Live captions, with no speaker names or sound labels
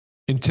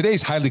In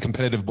today's highly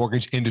competitive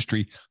mortgage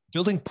industry,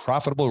 building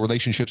profitable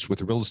relationships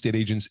with real estate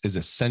agents is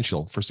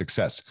essential for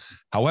success.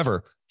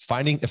 However,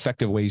 finding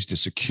effective ways to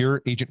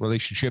secure agent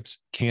relationships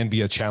can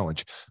be a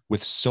challenge.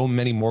 With so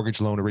many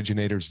mortgage loan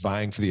originators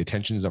vying for the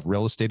attention of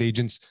real estate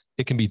agents,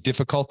 it can be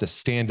difficult to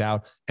stand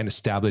out and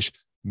establish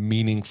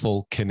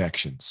meaningful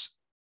connections.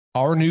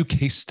 Our new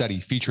case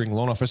study featuring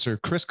loan officer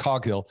Chris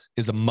Coghill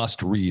is a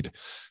must read.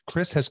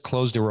 Chris has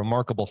closed a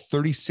remarkable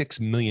 $36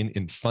 million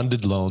in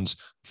funded loans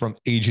from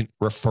agent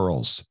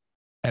referrals.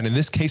 And in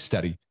this case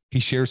study, he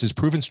shares his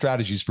proven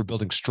strategies for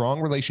building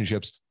strong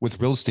relationships with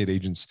real estate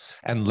agents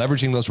and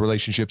leveraging those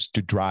relationships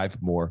to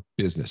drive more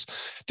business.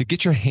 To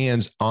get your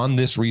hands on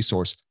this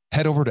resource,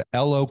 head over to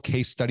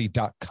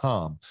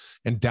locasestudy.com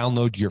and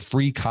download your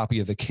free copy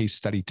of the case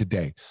study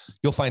today.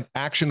 You'll find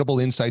actionable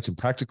insights and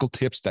practical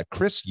tips that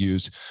Chris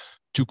used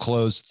to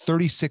close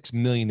 $36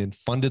 million in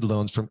funded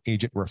loans from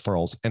agent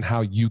referrals and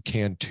how you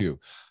can too.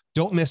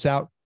 Don't miss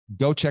out.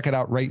 Go check it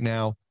out right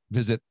now.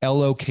 Visit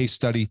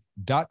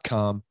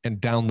locasestudy.com and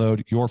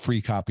download your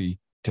free copy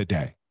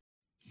today.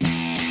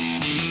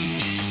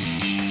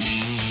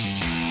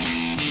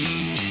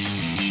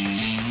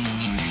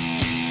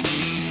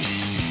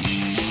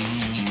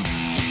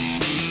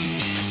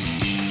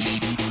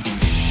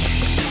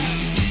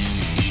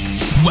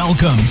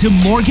 Welcome to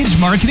Mortgage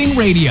Marketing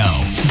Radio,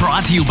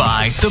 brought to you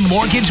by the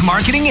Mortgage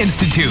Marketing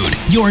Institute,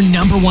 your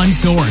number one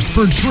source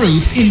for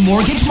truth in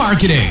mortgage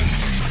marketing.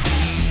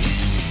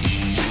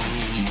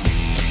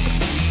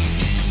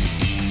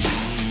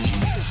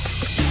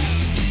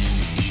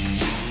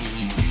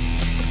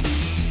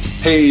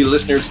 Hey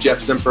listeners, Jeff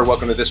Zimper.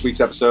 Welcome to this week's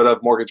episode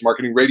of Mortgage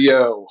Marketing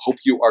Radio. Hope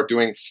you are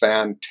doing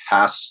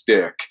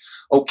fantastic.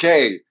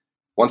 Okay,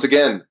 once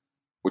again,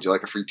 would you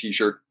like a free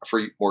t-shirt, a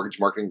free Mortgage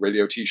Marketing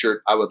Radio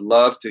t-shirt? I would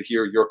love to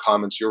hear your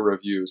comments, your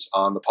reviews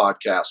on the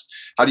podcast.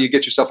 How do you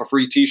get yourself a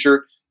free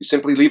t-shirt? You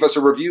simply leave us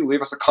a review,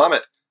 leave us a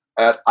comment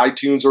at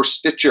iTunes or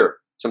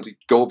Stitcher. Simply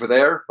go over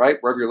there, right,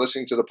 wherever you're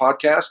listening to the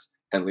podcast,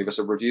 and leave us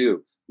a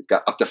review. You've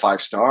got up to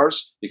 5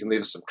 stars. You can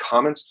leave us some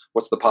comments.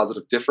 What's the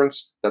positive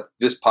difference that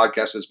this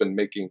podcast has been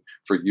making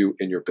for you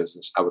in your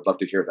business? I would love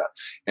to hear that.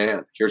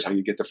 And here's how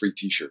you get the free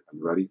t-shirt. Are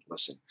you ready?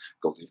 Listen,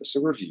 go leave us a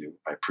review.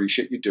 I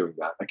appreciate you doing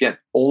that. Again,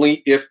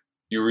 only if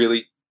you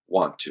really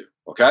want to,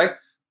 okay?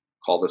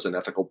 Call this an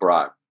ethical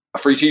bribe. A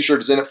free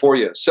t-shirt is in it for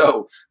you.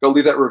 So go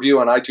leave that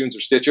review on iTunes or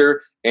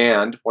Stitcher.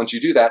 And once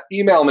you do that,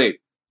 email me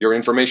your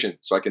information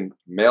so I can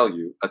mail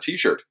you a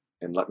t-shirt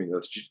and let me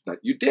know that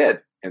you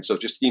did. And so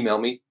just email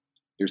me.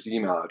 Here's the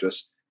email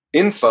address,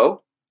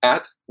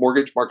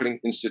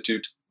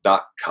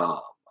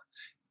 info@mortgagemarketinginstitute.com.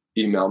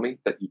 Email me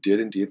that you did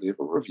indeed leave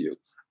a review.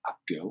 I'll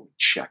go and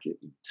check it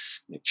and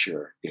make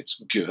sure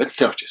it's good.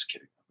 No, just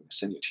kidding. I'm going to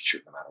send you a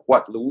t-shirt no matter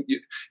what.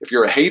 If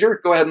you're a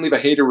hater, go ahead and leave a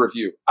hater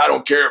review. I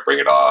don't care. Bring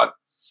it on.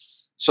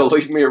 So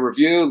leave me a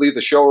review. Leave the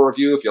show a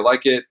review if you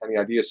like it. Any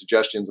ideas,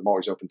 suggestions, I'm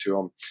always open to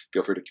them.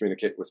 Feel free to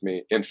communicate with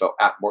me,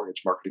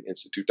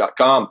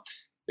 info@mortgagemarketinginstitute.com.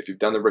 If you've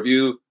done the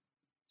review,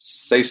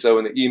 say so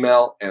in the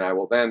email, and I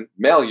will then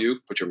mail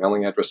you, put your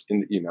mailing address in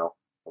the email.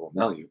 I will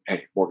mail you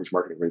a Mortgage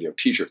Marketing Radio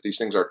t-shirt. These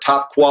things are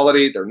top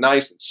quality. They're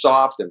nice and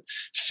soft and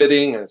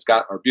fitting, and it's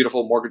got our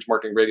beautiful Mortgage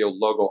Marketing Radio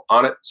logo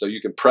on it, so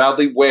you can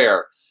proudly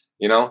wear,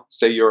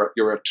 say you're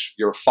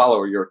a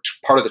follower, you're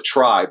part of the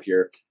tribe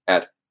here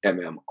at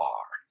MMR.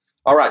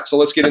 All right, so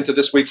let's get into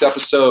this week's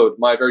episode.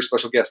 My very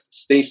special guest,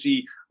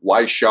 Stacy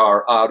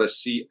Weishar out of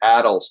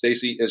Seattle.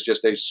 Stacy is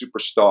just a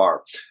superstar.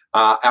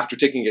 After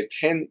taking a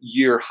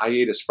 10-year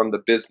hiatus from the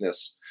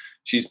business,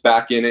 she's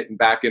back in it and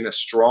back in a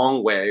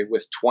strong way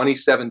with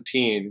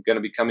 2017 going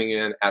to be coming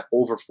in at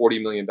over $40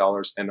 million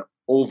and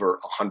over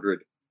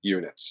 100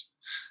 units.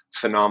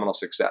 Phenomenal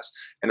success.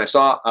 And I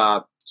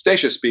saw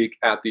Stacia speak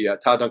at the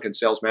Todd Duncan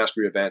Sales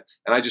Mastery event,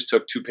 and I just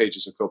took 2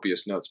 pages of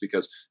copious notes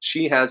because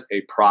she has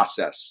a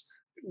process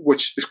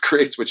which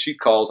creates what she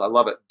calls, I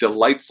love it,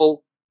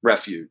 delightful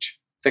refuge.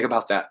 Think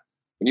about that.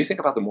 When you think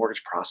about the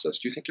mortgage process,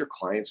 do you think your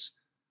clients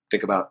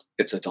think about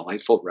it's a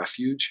delightful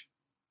refuge?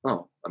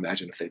 Oh,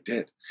 imagine if they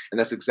did. And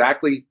that's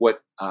exactly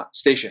what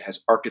Stacia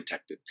has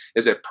architected,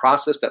 is a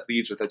process that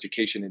leads with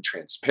education and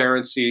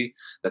transparency,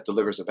 that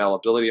delivers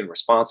availability and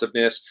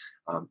responsiveness,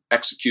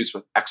 executes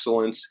with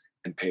excellence,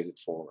 and pays it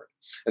forward.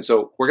 And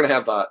so we're going to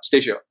have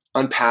Stacia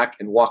unpack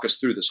and walk us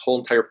through this whole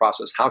entire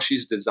process, how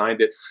she's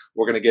designed it.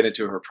 We're going to get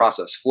into her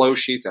process flow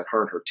sheet that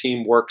her and her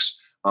team works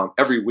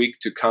every week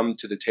to come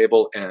to the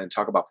table and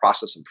talk about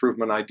process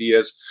improvement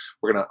ideas.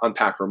 We're going to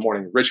unpack her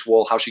morning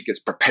ritual, how she gets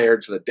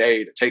prepared for the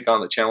day to take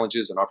on the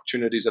challenges and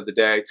opportunities of the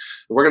day. And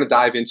we're going to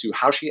dive into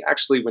how she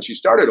actually, when she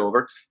started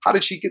over, how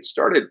did she get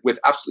started with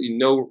absolutely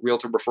no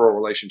realtor referral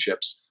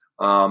relationships?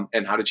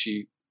 And how did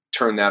she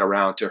turn that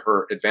around to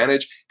her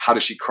advantage? How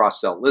does she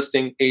cross-sell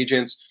listing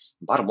agents?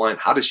 Bottom line,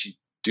 how does she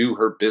do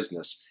her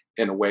business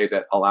in a way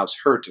that allows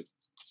her to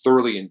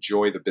thoroughly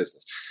enjoy the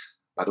business?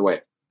 By the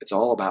way, it's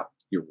all about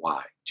your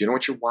why. Do you know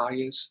what your why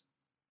is?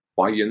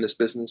 Why are you in this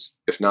business?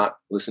 If not,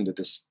 listen to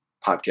this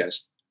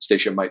podcast.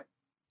 Stacia might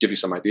give you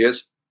some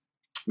ideas,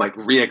 might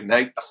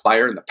reignite the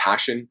fire and the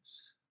passion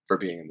for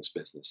being in this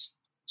business.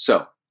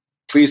 So,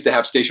 pleased to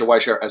have Stacia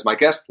Weishauer as my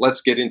guest.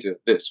 Let's get into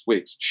this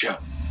week's show.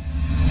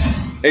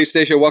 Hey,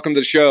 Stacia, welcome to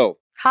the show.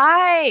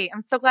 Hi,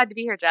 I'm so glad to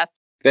be here, Jeff.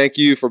 Thank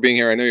you for being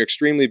here. I know you're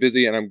extremely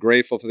busy, and I'm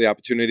grateful for the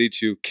opportunity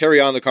to carry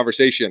on the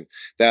conversation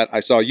that I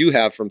saw you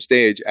have from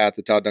stage at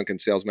the Todd Duncan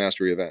Sales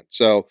Mastery event.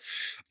 So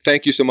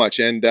thank you so much.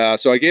 And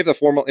so I gave the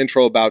formal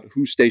intro about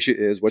who Stacia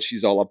is, what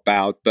she's all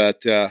about,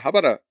 but how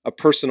about a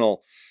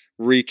personal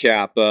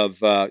recap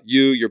of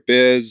you, your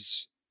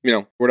biz,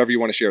 whatever you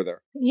want to share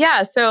there.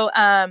 Yeah, so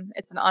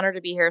it's an honor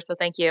to be here, so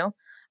thank you.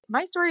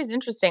 My story is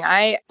interesting.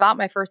 I bought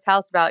my first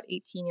house about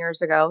 18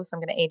 years ago, so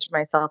I'm going to age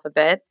myself a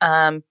bit,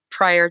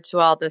 prior to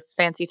all this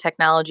fancy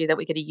technology that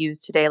we could use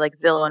today, like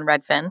Zillow and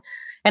Redfin.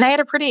 And I had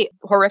a pretty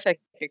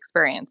horrific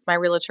experience. My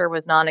realtor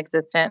was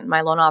non-existent.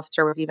 My loan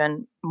officer was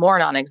even more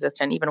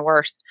non-existent, even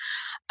worse.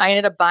 I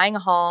ended up buying a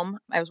home.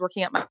 I was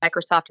working at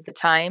Microsoft at the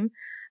time.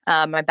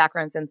 My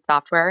background's in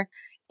software.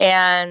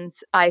 And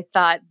I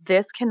thought,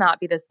 this cannot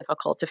be this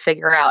difficult to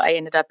figure out. I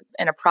ended up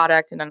in a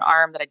product and an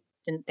arm that I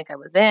didn't think I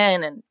was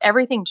in, and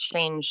everything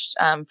changed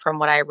from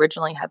what I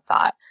originally had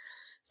thought.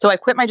 So I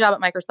quit my job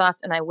at Microsoft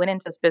and I went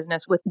into this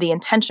business with the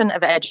intention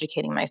of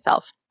educating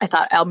myself. I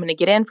thought, I'm going to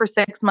get in for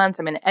 6 months.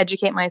 I'm going to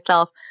educate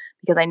myself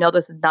because I know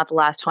this is not the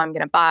last home I'm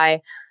going to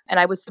buy. And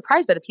I was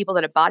surprised by the people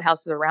that had bought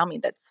houses around me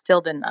that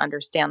still didn't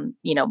understand,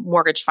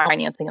 mortgage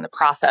financing and the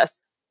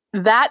process.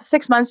 That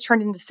 6 months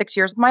turned into 6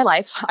 years of my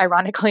life,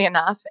 ironically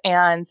enough.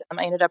 And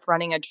I ended up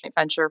running a joint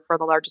venture for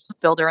the largest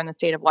builder in the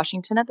state of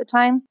Washington at the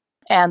time,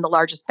 and the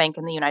largest bank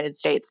in the United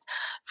States.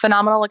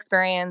 Phenomenal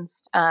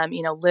experience,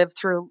 lived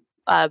through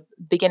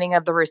beginning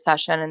of the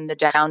recession and the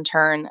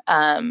downturn.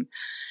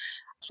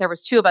 There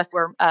was two of us who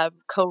were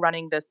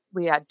co-running this.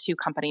 We had two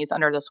companies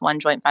under this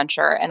one joint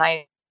venture. And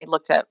I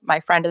looked at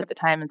my friend at the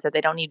time and said, they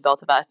don't need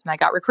both of us. And I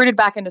got recruited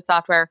back into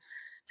software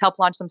to help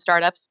launch some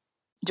startups.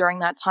 During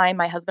that time,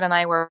 my husband and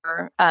I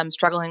were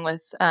struggling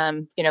with,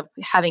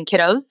 having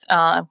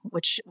kiddos,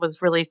 which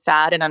was really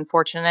sad and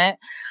unfortunate.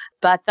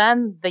 But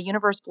then the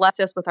universe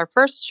blessed us with our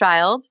first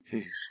child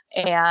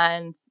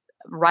and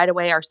right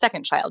away our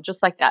second child,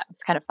 just like that.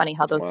 It's kind of funny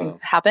how those things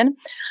happen.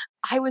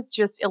 I was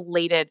just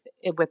elated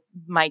with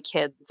my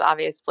kids,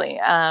 obviously.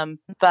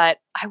 But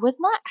I was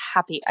not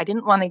happy. I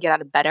didn't want to get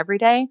out of bed every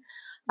day.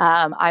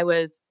 I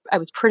was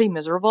pretty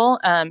miserable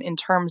in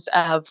terms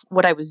of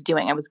what I was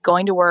doing. I was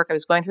going to work. I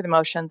was going through the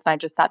motions. And I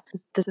just thought,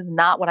 this is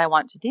not what I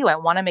want to do. I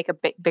want to make a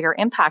bigger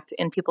impact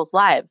in people's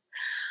lives.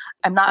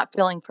 I'm not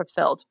feeling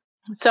fulfilled.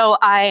 So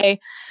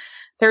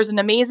there's an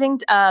amazing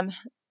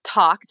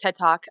TED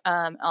Talk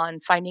on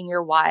finding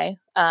your why.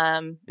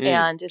 And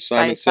it's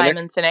by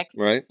Simon Sinek.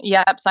 Right.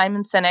 Yeah,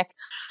 Simon Sinek.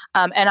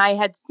 And I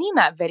had seen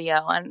that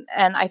video and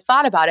I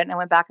thought about it and I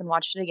went back and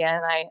watched it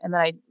again. And then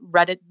I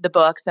read the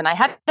books, and I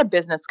had a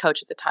business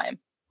coach at the time.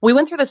 We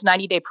went through this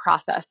 90-day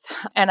process,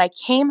 and I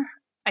came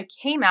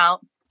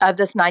out of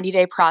this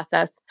 90-day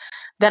process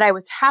that I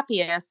was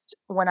happiest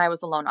when I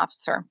was a loan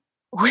officer,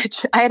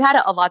 which I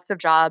had lots of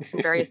jobs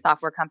in various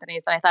software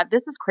companies. And I thought,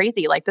 this is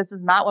crazy. Like, this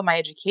is not what my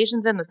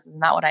education's in. This is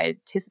not what I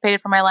anticipated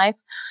for my life.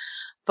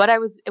 But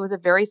it was a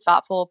very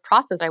thoughtful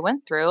process I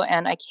went through,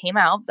 and I came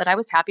out that I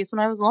was happiest when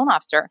I was a loan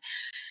officer.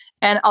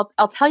 And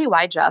I'll tell you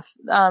why, Jeff.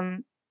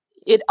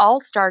 It all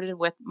started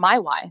with my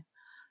why.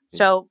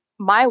 So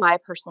my why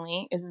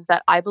personally is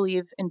that I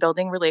believe in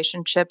building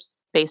relationships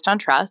based on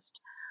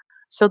trust,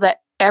 so that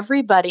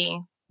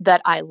everybody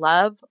that I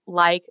love,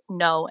 like,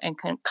 know, and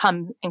can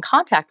come in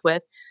contact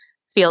with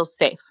feels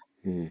safe.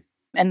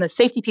 And the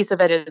safety piece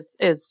of it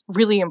is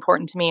really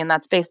important to me. And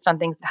that's based on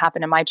things that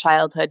happened in my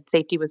childhood.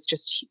 Safety was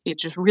just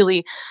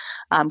really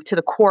to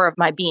the core of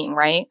my being,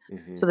 right?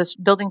 Mm-hmm. So this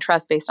building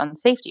trust based on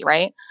safety,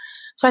 right?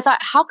 So I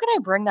thought, how can I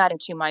bring that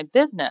into my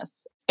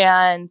business?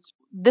 And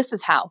this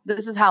is how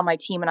my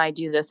team and I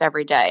do this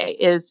every day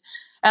and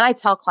I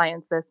tell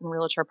clients this and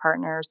realtor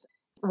partners,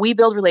 we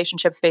build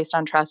relationships based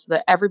on trust so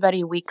that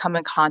everybody we come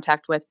in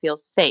contact with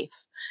feels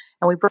safe.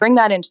 And we bring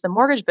that into the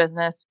mortgage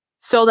business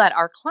so that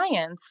our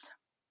clients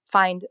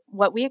find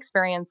what we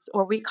experience,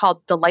 or we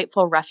call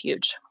delightful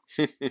refuge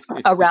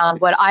around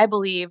what I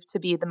believe to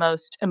be the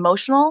most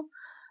emotional,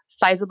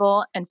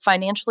 sizable, and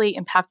financially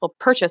impactful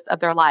purchase of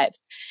their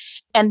lives.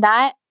 And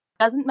that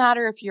doesn't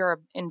matter if you're an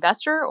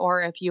investor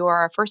or if you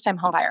are a first-time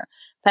home buyer.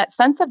 That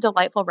sense of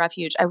delightful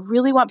refuge, I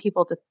really want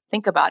people to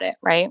think about it,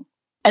 right?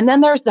 And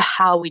then there's the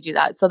how we do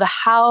that. So the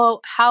how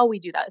we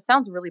do that, it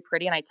sounds really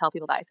pretty. And I tell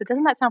people that. I said,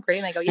 doesn't that sound pretty?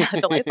 And they go, yeah,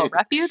 delightful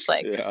refuge.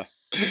 Like, yeah.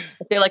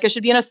 I feel like I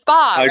should be in a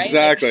spa. Right?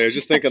 Exactly. I was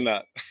just thinking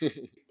that.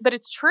 But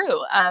it's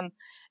true.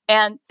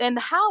 And the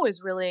how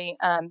is really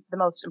the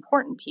most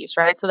important piece,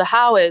 right? So the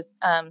how is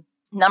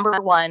number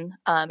one,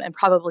 and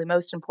probably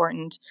most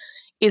important,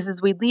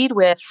 is we lead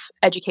with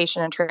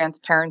education and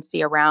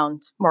transparency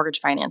around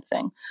mortgage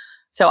financing.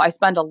 So I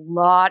spend a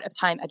lot of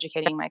time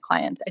educating my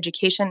clients.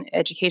 Education.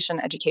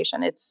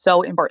 It's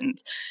so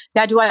important.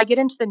 Now, do I get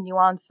into the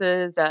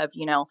nuances of,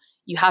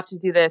 you have to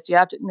do this, you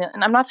have to,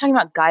 and I'm not talking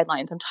about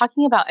guidelines. I'm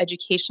talking about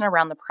education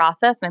around the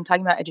process, and I'm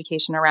talking about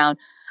education around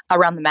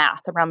the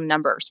math, around the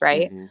numbers,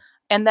 right? Mm-hmm.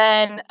 And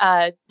then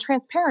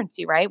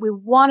transparency, right? We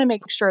want to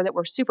make sure that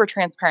we're super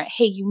transparent.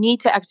 Hey, you need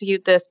to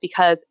execute this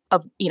because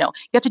of, you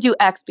have to do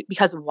X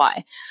because of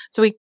Y.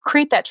 So we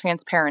create that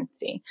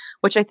transparency,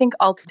 which I think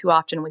all too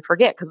often we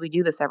forget because we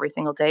do this every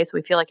single day. So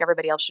we feel like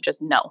everybody else should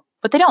just know,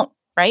 but they don't,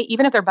 right?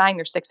 Even if they're buying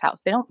their sixth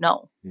house, they don't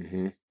know.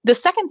 Mm-hmm. The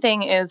second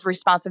thing is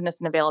responsiveness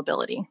and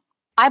availability.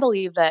 I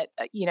believe that,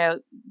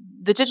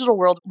 the digital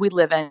world we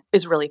live in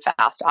is really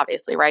fast,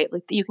 obviously, right?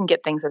 Like you can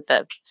get things at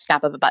the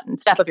snap of a button,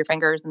 snap of your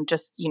fingers, and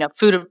just,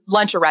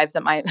 lunch arrives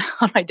at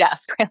on my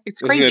desk, right? It's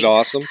crazy. Isn't it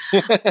awesome?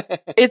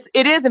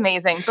 It is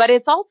amazing, but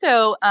it's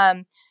also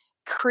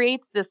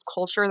creates this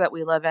culture that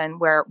we live in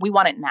where we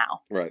want it now,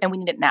 right, and we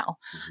need it now.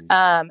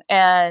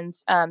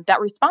 Mm-hmm.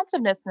 That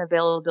responsiveness and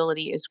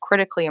availability is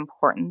critically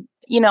important.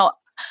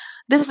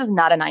 This is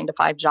not a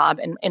 9-to-5 job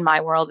in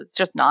my world. It's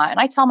just not. And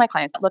I tell my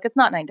clients, look, it's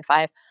not 9 to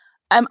 5.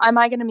 Am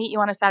I going to meet you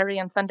on a Saturday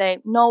and Sunday?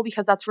 No,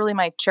 because that's really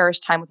my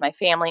cherished time with my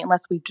family,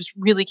 unless we just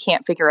really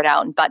can't figure it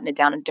out and button it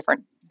down in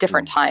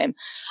different time.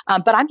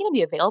 But I'm going to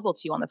be available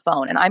to you on the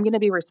phone, and I'm going to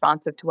be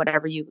responsive to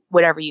whatever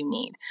you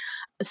need.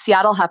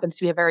 Seattle happens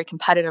to be a very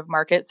competitive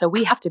market, so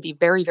we have to be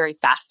very, very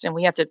fast, and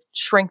we have to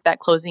shrink that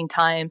closing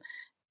time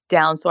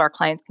down so our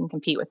clients can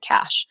compete with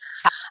cash.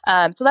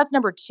 So that's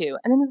number 2.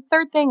 And then the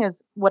third thing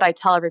is what I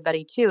tell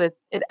everybody too is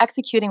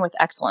executing with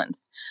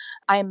excellence.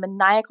 I am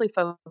maniacally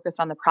focused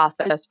on the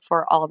process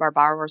for all of our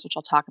borrowers, which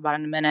I'll talk about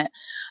in a minute.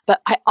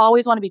 But I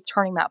always want to be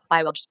turning that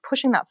flywheel, just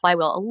pushing that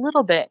flywheel a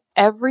little bit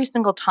every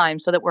single time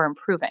so that we're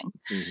improving.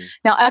 Mm-hmm.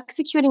 Now,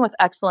 executing with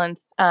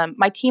excellence,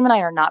 my team and I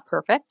are not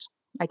perfect.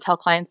 I tell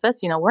clients this,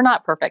 we're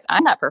not perfect.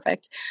 I'm not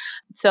perfect.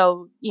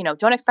 So,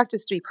 don't expect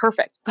us to be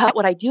perfect. But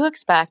what I do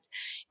expect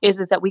is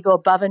that we go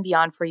above and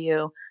beyond for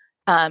you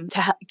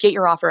to get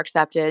your offer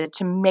accepted,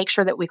 to make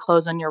sure that we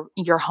close on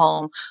your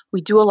home.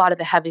 We do a lot of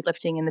the heavy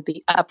lifting in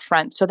the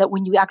upfront so that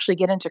when you actually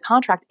get into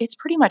contract, it's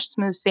pretty much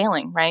smooth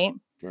sailing, right?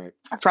 Right.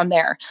 From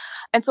there.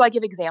 And so I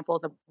give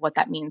examples of what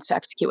that means to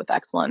execute with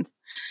excellence.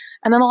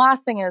 And then the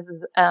last thing is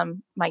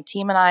my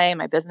team and I, and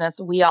my business,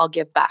 we all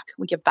give back.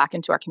 We give back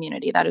into our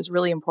community. That is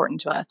really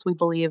important to us. We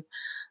believe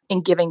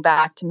in giving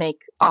back to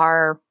make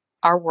our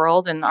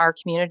world and our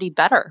community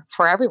better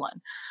for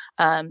everyone.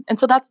 And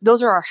so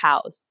those are our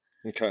hows.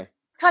 Okay.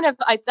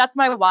 That's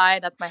my why.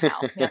 That's my how.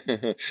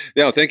 Yeah.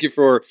 No, thank you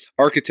for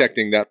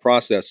architecting that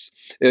process.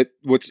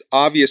 What's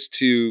obvious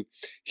to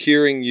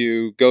hearing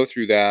you go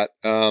through that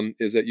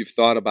is that you've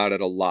thought about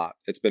it a lot.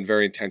 It's been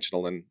very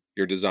intentional in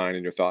your design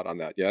and your thought on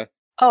that. Yeah.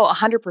 Oh,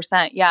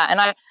 100%. Yeah.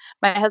 And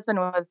my husband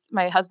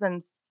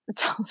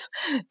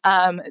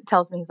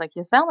tells me, he's like,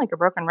 you sound like a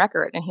broken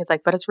record. And he's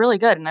like, but it's really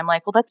good. And I'm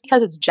like, well, that's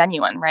because it's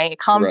genuine, right? It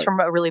comes from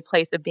a really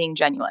place of being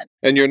genuine.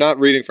 And you're not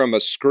reading from a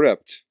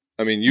script.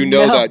 I mean,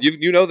 that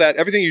you know that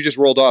everything you just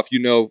rolled off,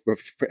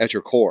 at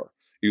your core,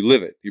 you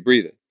live it, you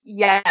breathe it.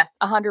 Yes,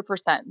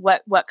 100%.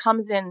 What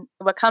comes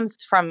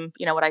from,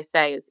 what I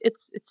say is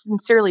it's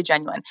sincerely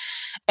genuine.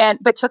 But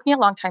it took me a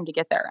long time to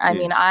get there. I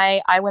mean,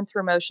 I went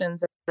through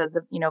motions as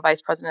a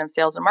vice president of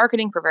sales and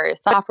marketing for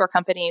various software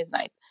companies,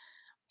 and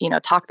I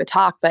talk the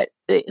talk, but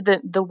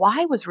the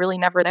why was really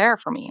never there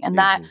for me. And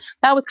that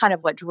was kind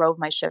of what drove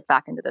my shift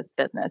back into this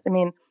business. I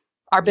mean,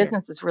 our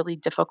business is really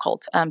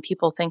difficult.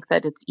 People think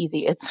that it's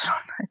easy. It's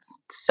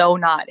so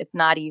not. It's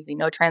not easy.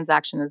 No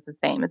transaction is the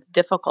same. It's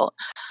difficult.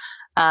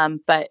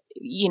 But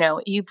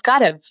you've got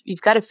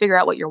to figure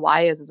out what your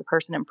why is as a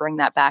person and bring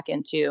that back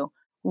into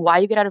why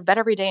you get out of bed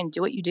every day and do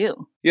what you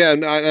do. Yeah,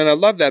 and I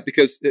love that,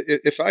 because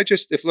if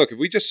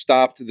we just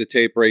stopped the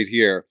tape right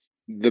here,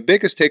 the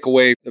biggest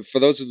takeaway for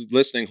those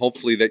listening,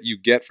 hopefully, that you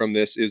get from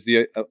this is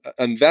the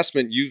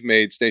investment you've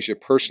made, Stacia,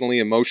 personally,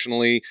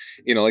 emotionally.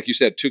 Like you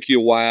said, it took you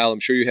a while. I'm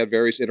sure you had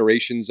various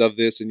iterations of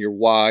this and your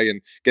why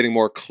and getting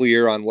more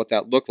clear on what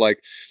that looked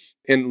like.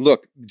 And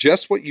look,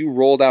 just what you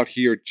rolled out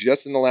here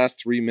just in the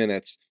last 3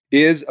 minutes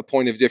is a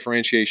point of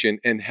differentiation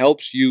and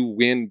helps you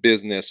win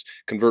business,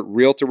 convert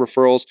realtor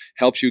referrals,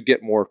 helps you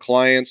get more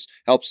clients,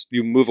 helps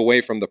you move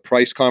away from the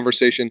price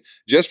conversation,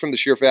 just from the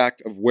sheer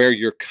fact of where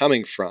you're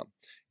coming from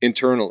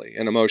internally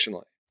and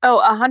emotionally.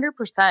 Oh,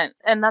 100%.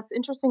 And that's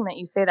interesting that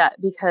you say that,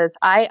 because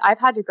I've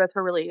had to go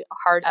through a really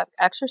hard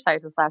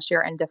exercise this last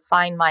year and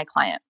define my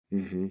client.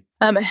 Mm-hmm.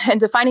 And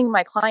defining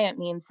my client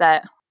means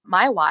that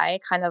my why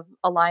kind of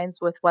aligns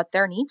with what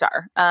their needs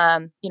are.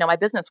 My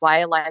business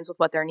why aligns with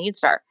what their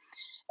needs are.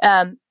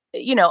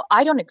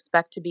 I don't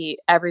expect to be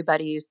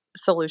everybody's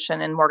solution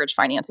in mortgage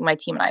financing, my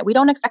team and I. We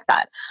don't expect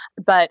that.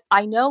 But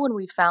I know when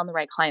we've found the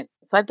right client.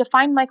 So I've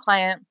defined my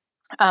client.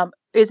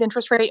 Is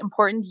interest rate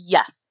important?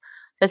 Yes.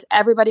 Does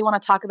everybody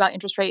want to talk about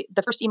interest rate?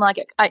 The first email I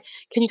get,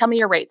 can you tell me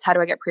your rates? How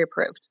do I get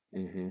pre-approved?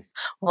 Mm-hmm.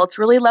 Well, it's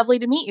really lovely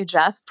to meet you,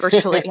 Jeff,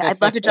 virtually.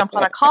 I'd love to jump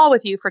on a call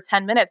with you for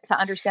 10 minutes to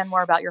understand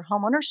more about your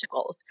home ownership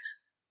goals.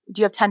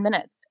 Do you have 10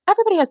 minutes?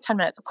 Everybody has 10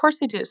 minutes. Of course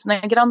they do. So then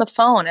I get on the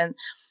phone and,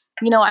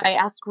 I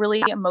ask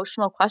really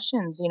emotional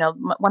questions.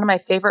 One of my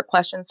favorite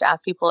questions to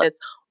ask people is,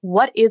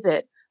 what is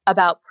it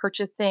about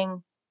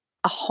purchasing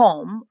a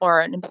home or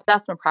an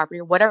investment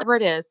property or whatever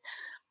it is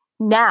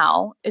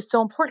now is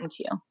so important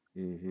to you?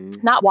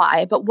 Not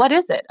why, but what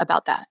is it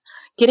about that?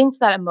 Getting to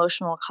that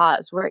emotional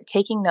cause, we're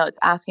taking notes,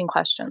 asking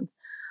questions.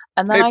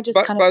 And then Hey, I just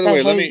kind of by the say,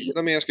 way, let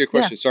hey, me ask you a yeah,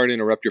 question. Sorry to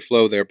interrupt your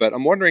flow there, but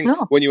I'm wondering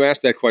no. when you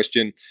ask that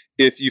question,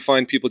 if you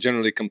find people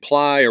generally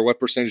comply, or what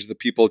percentage of the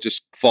people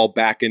just fall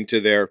back into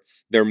their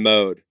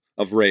mode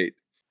of rate.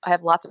 I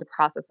have lots of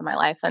process in my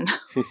life. And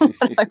one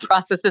of my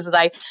processes is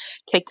I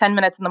take 10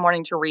 minutes in the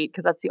morning to read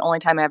because that's the only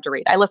time I have to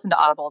read. I listen to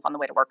audibles on the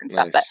way to work and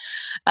stuff, Nice.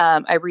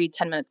 but I read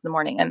 10 minutes in the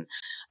morning.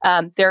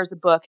 And there's a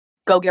book,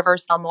 Go Giver,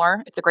 Sell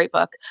More. It's a great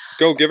book.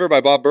 Go Giver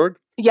by Bob Burg?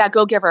 Yeah,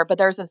 Go Giver. But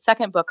there's a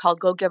second book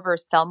called Go Giver,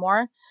 Sell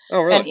More.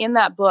 Oh, really? And in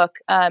that book,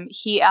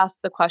 he asks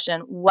the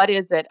question, what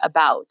is it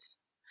about?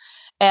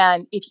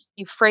 And if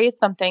you phrase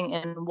something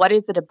in what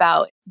is it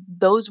about,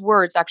 those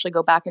words actually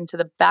go back into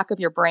the back of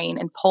your brain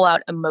and pull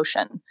out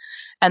emotion.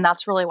 And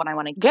that's really what I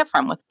want to get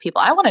from with people.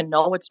 I want to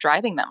know what's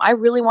driving them. I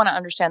really want to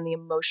understand the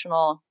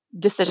emotional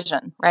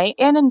decision, right?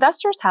 And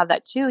investors have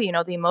that too.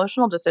 The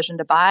emotional decision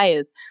to buy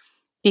is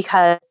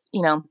because,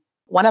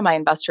 one of my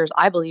investors,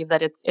 I believe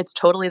that it's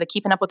totally the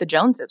keeping up with the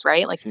Joneses,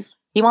 right? Like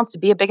he wants to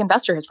be a big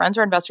investor. His friends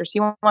are investors.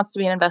 He wants to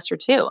be an investor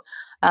too.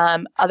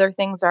 Other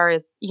things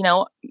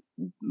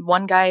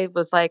one guy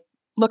was like,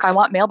 look, I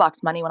want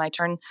mailbox money when I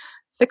turn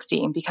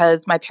 60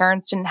 because my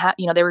parents didn't have,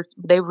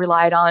 they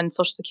relied on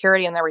Social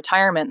Security in their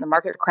retirement and the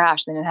market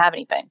crashed. They didn't have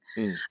anything.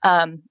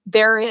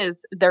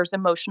 There's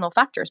emotional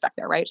factors back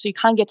there, right? So you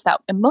kind of get to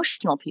that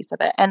emotional piece of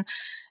it. And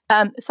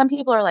some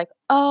people are like,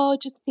 oh,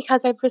 just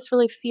because I just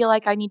really feel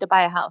like I need to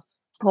buy a house.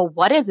 Well,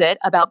 what is it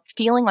about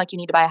feeling like you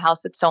need to buy a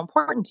house that's so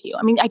important to you?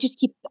 I mean, I just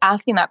keep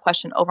asking that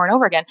question over and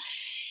over again.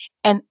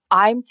 And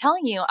I'm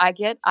telling you, I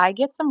get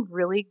some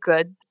really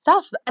good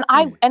stuff.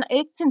 And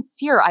it's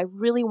sincere. I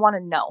really want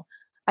to know.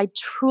 I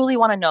truly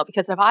want to know,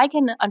 because if I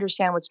can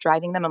understand what's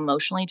driving them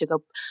emotionally to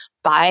go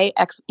buy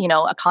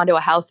a condo,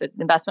 a house, an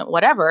investment,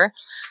 whatever,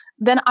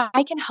 then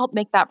I can help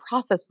make that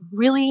process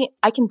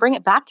I can bring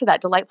it back to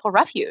that delightful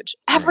refuge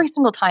every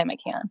single time I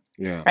can.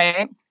 Yeah.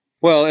 Right.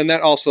 Well, and that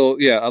also,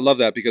 I love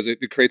that because it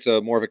creates a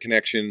more of a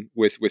connection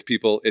with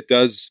people. It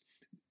does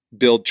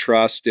build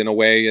trust in a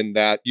way in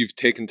that you've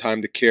taken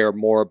time to care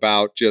more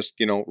about just,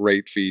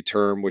 rate, fee,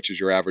 term, which is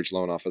your average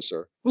loan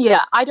officer.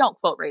 Yeah. I don't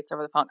quote rates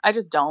over the phone. I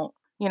just don't.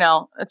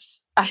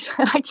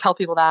 I tell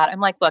people that. I'm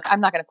like, look,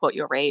 I'm not going to quote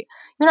you a rate.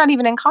 You're not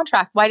even in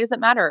contract. Why does it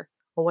matter?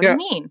 Well, what do you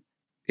mean?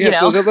 Yeah,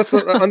 so let's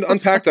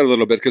unpack that a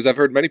little bit, because I've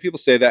heard many people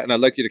say that, and I'd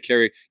like you to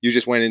carry. You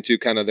just went into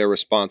kind of their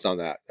response on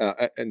that,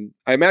 and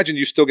I imagine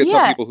you still get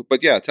some people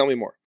but tell me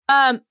more.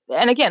 And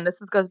again,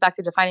 goes back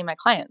to defining my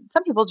client.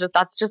 Some people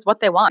that's just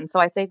what they want. So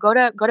I say go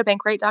to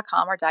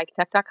bankrate.com or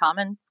dietech.com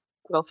and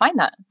go find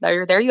that.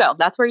 There you go.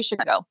 That's where you should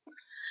go.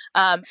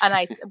 And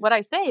what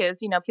I say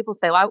is, people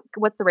say, well,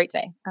 what's the rate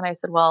today? And I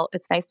said, well,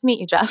 it's nice to meet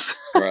you, Jeff.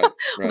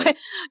 Right.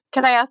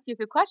 Can I ask you a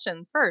few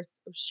questions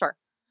first? Sure.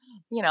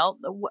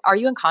 Are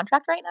you in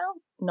contract right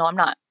now? No, I'm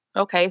not.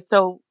 Okay.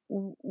 So,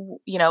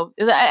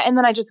 and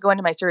then I just go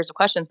into my series of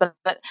questions, but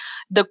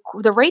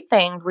the rate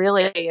thing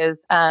really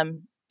is,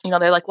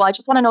 they're like, well, I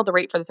just want to know the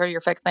rate for the 30-year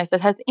fix. And I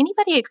said, has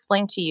anybody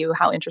explained to you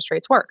how interest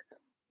rates work?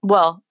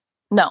 Well,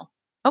 no.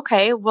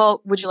 Okay.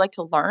 Well, would you like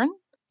to learn?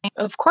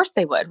 Of course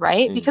they would,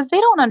 right? Because they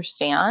don't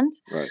understand.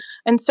 Right.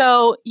 And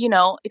so,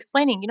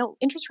 explaining,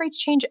 interest rates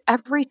change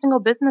every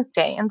single business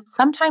day. And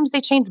sometimes they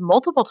change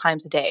multiple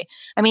times a day.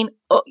 I mean,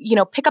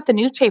 pick up the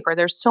newspaper.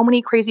 There's so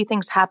many crazy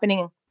things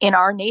happening in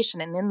our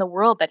nation and in the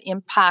world that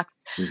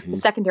impacts the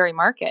secondary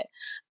market.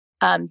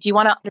 Do you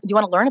want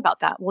to learn about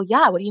that? Well,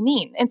 yeah. What do you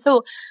mean? And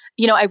so,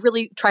 I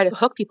really try to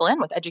hook people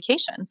in with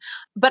education,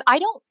 but I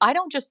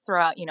don't just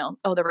throw out,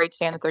 the rate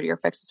today on the 30-year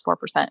fix is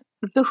 4%.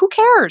 But who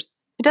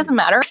cares? It doesn't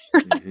matter.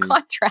 You're not a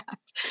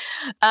contract.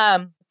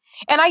 And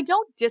I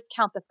don't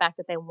discount the fact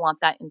that they want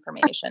that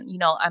information.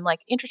 I'm like,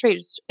 interest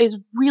rate is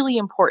really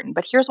important,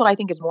 but here's what I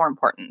think is more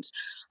important.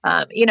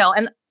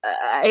 And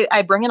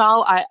I bring it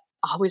all. I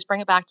always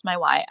bring it back to my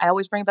why. I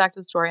always bring it back to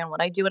the story on why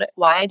I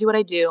do what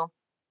I do.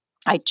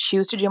 I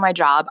choose to do my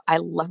job. I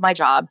love my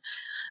job.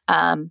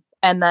 And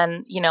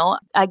then,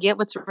 I get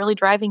what's really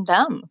driving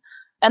them.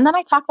 And then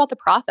I talk about the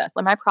process.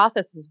 Like, my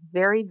process is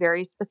very,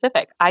 very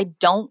specific. I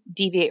don't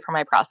deviate from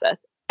my process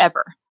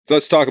ever.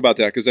 Let's talk about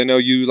that, because I know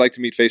you like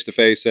to meet face to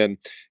face, and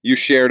you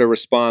shared a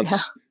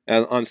response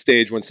on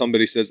stage when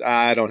somebody says,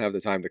 I don't have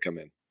the time to come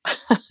in.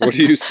 What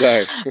do you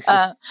say?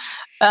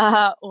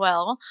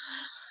 Well,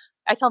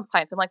 I tell the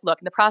clients, I'm like, look,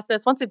 in the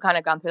process, once we've kind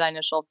of gone through that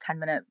initial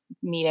 10-minute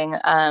meeting,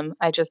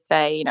 I just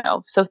say,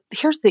 so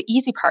here's the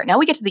easy part. Now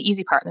we get to the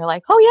easy part. And they're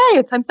like, oh,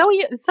 yay, I'm so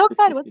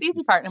excited. What's the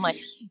easy part? And I'm like,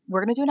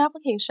 we're going to do an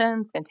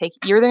application. It's going to take,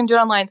 you're going to do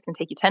it online. It's going to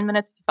take you 10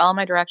 minutes to follow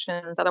my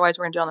directions. Otherwise,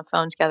 we're going to do it on the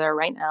phone together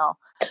right now.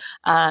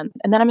 And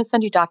then I'm going to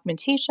send you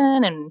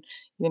documentation, and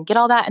you can get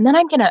all that. And then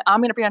I'm going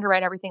to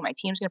pre-underwrite everything. My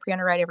team's going to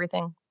pre-underwrite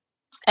everything.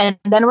 And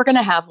then we're going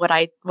to have what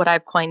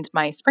I've coined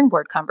my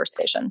springboard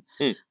conversation.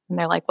 And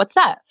they're like, what's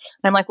that?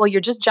 And I'm like, well,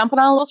 you're just jumping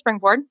on a little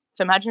springboard.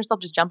 So imagine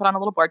yourself just jumping on a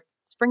little board,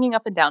 springing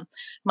up and down. I'm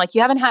like,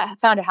 you haven't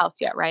found a house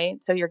yet,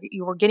 right? So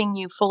you were getting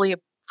you fully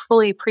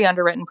fully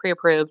pre-underwritten,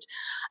 pre-approved,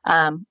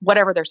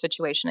 whatever their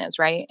situation is,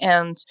 right?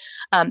 And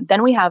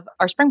then we have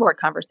our springboard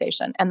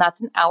conversation, and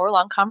that's an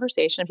hour-long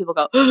conversation. And people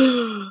go,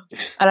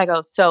 and I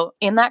go, so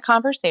in that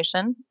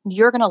conversation,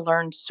 you're going to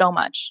learn so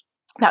much.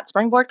 That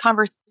springboard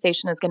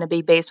conversation is going to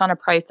be based on a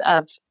price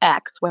of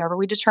X, whatever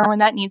we determine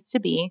that needs to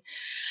be.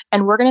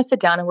 And we're going to sit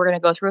down and we're going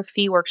to go through a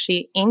fee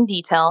worksheet in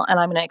detail. And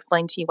I'm going to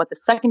explain to you what the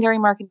secondary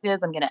market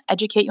is. I'm going to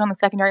educate you on the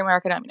secondary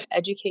market. I'm going to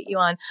educate you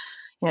on,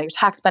 your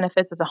tax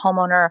benefits as a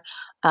homeowner,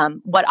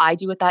 what I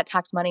do with that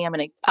tax money.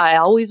 I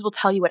always will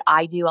tell you what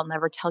I do. I'll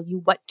never tell you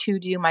what to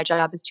do. My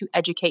job is to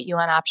educate you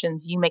on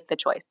options. You make the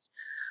choice.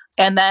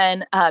 And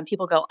then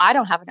people go, I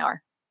don't have an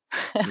hour.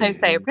 And I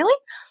say, really?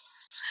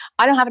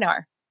 I don't have an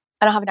hour.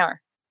 I don't have an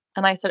hour.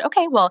 And I said,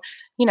 okay, well,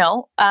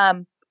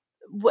 have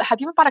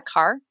you ever bought a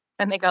car?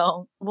 And they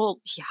go,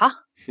 well, yeah.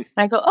 And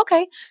I go,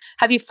 okay.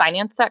 Have you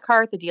financed that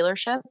car at the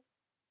dealership?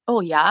 Oh,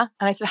 yeah.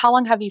 And I said, how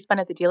long have you spent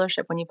at the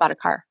dealership when you bought a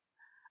car?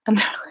 And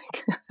they're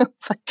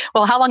like,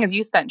 well, how long have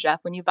you spent, Jeff,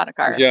 when you bought a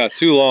car? Yeah,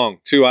 too long.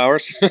 2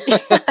 hours.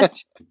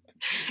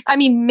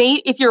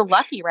 If you're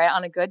lucky, right,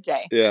 on a good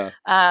day. Yeah.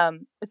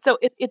 So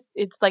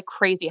it's like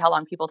crazy how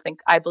long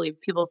I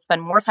believe people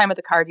spend more time at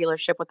the car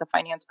dealership with the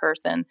finance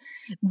person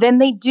than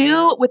they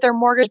do with their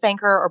mortgage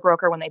banker or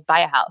broker when they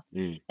buy a house.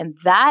 And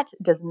that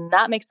does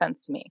not make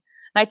sense to me.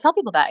 And I tell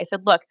people that. I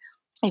said, look,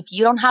 if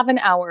you don't have an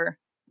hour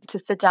to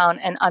sit down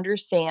and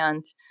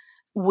understand,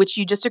 which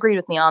you just agreed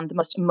with me on, the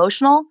most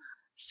emotional,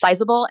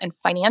 sizable, and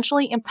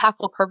financially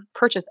impactful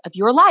purchase of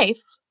your life,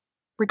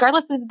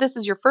 regardless if this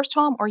is your first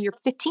home or your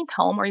 15th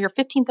home or your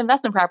 15th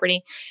investment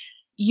property,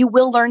 you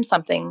will learn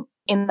something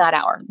in that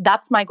hour.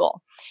 That's my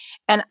goal.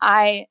 And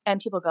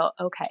people go,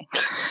 okay.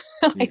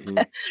 I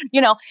said,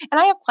 and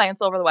I have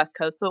clients all over the West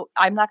Coast, so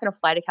I'm not going to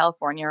fly to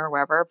California or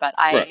wherever, but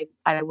I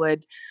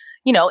would,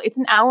 it's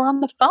an hour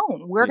on the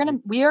phone.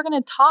 We are going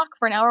to talk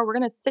for an hour. We're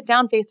going to sit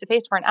down face to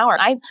face for an hour.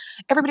 And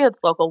everybody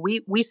that's local,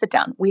 we sit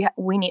down.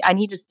 I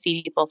need to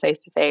see people face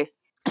to face.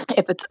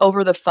 If it's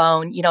over the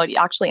phone, it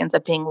actually ends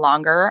up being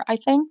longer, I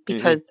think,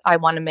 because I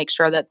want to make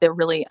sure that they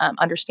really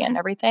understand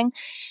everything.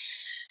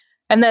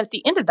 And then at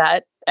the end of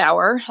that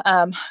hour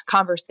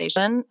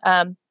conversation,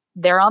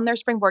 they're on their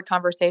springboard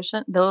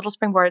conversation. The little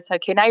springboard said,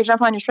 okay, now you're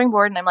jumping on your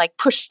springboard. And I'm like,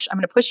 I'm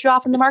going to push you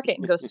off in the market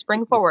and go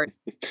spring forward.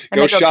 And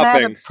go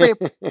shopping.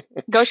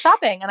 Go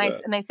shopping. And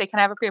and they say, can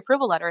I have a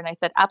pre-approval letter? And I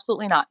said,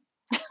 absolutely not.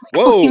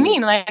 Whoa. What do you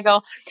mean? And I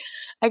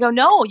go,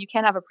 no, you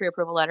can't have a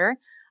pre-approval letter.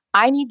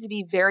 I need to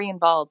be very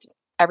involved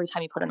every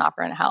time you put an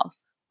offer in a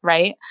house,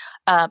 right?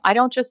 I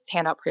don't just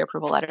hand out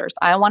pre-approval letters.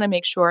 I want to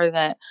make sure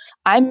that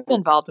I'm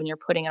involved when you're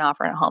putting an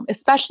offer in a home,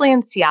 especially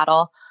in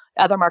Seattle.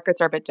 Other markets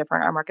are a bit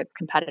different. Our market's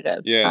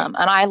competitive. Yeah. And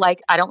I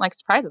don't like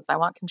surprises. I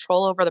want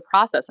control over the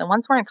process. And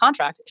once we're in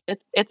contract,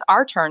 it's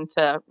our turn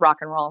to rock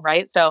and roll,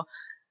 right? So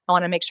I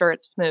want to make sure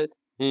it's smooth.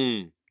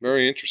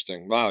 Very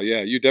interesting. Wow.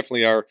 Yeah. You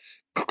definitely are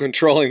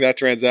controlling that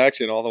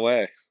transaction all the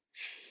way.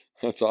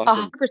 That's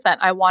awesome. 100%.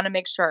 I want to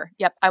make sure.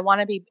 Yep. I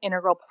want to be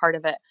integral part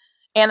of it.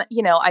 And,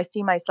 I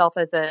see myself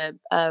as a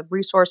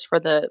resource for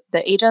the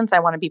agents.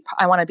 I want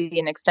to be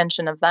an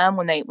extension of them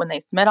when they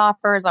submit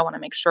offers. I want to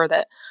make sure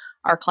that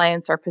our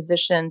clients are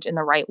positioned in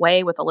the right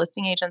way with the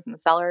listing agents and the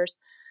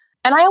sellers.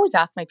 And I always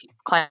ask my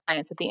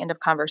clients at the end of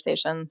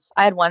conversations.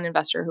 I had one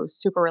investor who was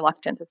super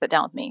reluctant to sit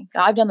down with me.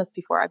 I've done this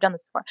before. And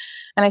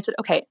I said,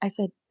 okay. I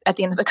said, at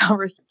the end of the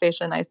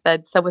conversation, I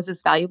said, so was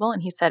this valuable?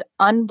 And he said,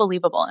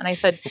 unbelievable. And I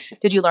said,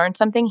 did you learn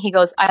something? He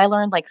goes, I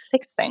learned like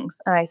 6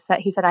 things. And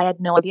he said, I had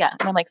no idea.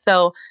 And I'm like,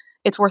 so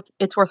it's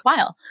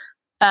worthwhile.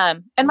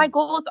 And my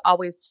goal is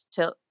always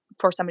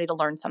for somebody to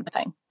learn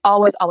something.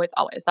 Always, always,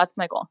 always. That's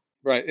my goal.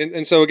 Right.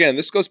 And so again,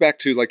 this goes back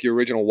to like your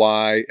original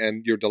why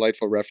and your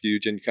delightful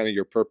refuge and kind of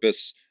your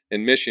purpose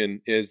and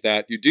mission is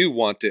that you do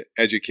want to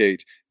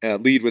educate,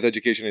 lead with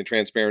education and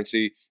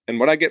transparency. And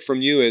what I get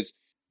from you is,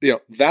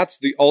 that's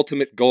the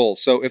ultimate goal.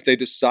 So if they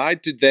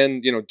decide to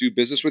then, do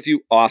business with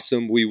you,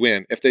 awesome, we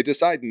win. If they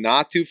decide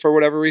not to for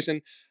whatever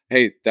reason,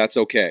 hey, that's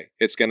okay.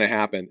 It's going to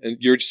happen. And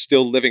you're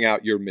still living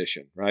out your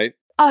mission, right?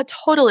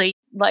 Totally.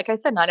 Like I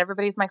said, not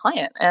everybody's my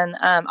client. And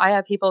I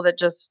have people that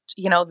just,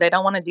 they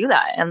don't want to do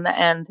that.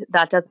 And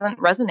that doesn't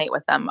resonate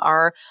with them.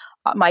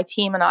 My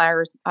team and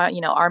ours,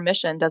 our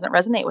mission doesn't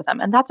resonate with them.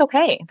 And that's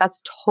okay.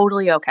 That's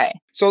totally okay.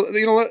 So,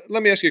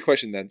 let me ask you a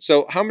question then.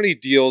 So how many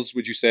deals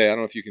would you say, I don't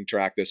know if you can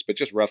track this, but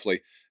just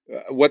roughly,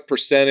 what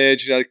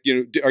percentage,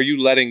 are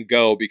you letting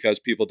go because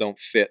people don't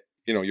fit,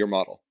 your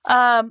model?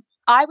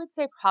 I would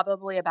say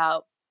probably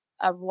about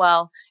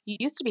it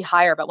used to be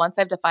higher, but once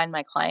I've defined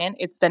my client,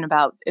 it's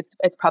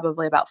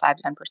probably about 5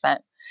 to 10%.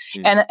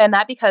 And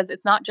that because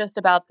it's not just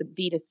about the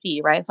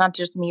B2C, right? It's not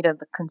just me to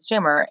the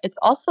consumer. It's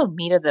also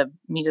me to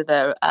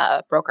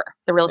the broker,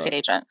 the real estate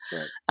agent,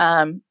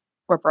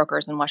 or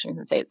brokers in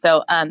Washington State.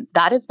 So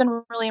that has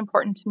been really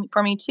important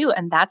for me too.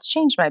 And that's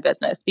changed my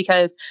business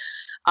because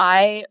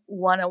I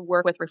want to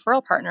work with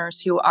referral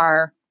partners who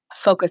are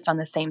focused on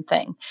the same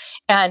thing.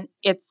 And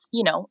it's,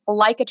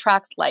 like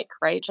attracts like,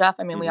 right, Jeff?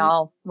 I mean, we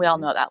all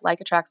know that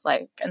like attracts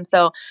like. And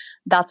so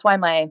that's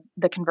why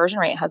the conversion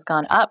rate has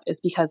gone up, is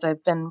because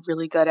I've been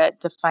really good at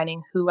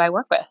defining who I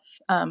work with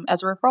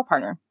as a referral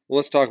partner. Well,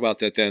 let's talk about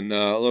that then.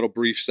 A little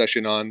brief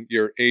session on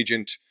your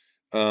agent,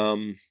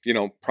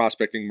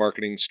 prospecting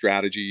marketing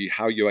strategy,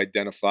 how you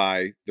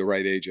identify the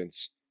right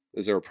agents.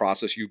 Is there a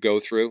process you go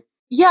through?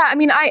 Yeah, I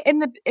mean,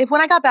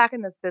 when I got back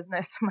in this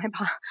business,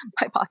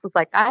 my boss was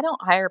like, "I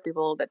don't hire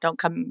people that don't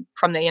come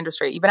from the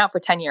industry. You've been out for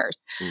 10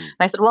 years." And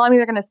I said, "Well, I'm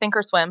either going to sink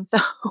or swim. So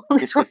at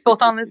least we're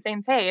both on the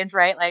same page,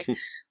 right? Like,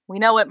 we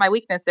know what my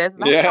weakness is.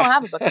 And I don't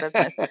have a book of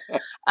business."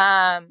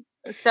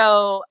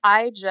 So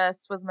I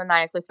just was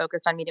maniacally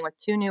focused on meeting with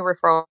 2 new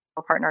referral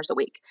partners a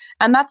week.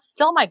 And that's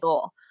still my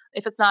goal.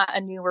 If it's not a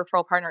new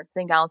referral partner, it's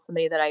sitting down with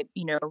somebody that I,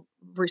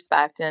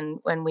 respect, and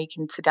when we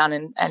can sit down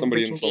and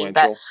somebody reconvene.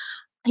 influential.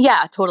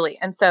 Yeah, totally.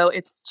 And so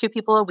it's 2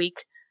 people a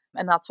week.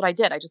 And that's what I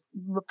did. I just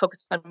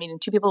focused on meeting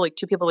 2 people a week,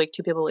 2 people a week,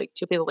 2 people a week,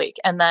 2 people a week.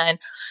 And then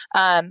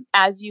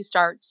as you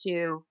start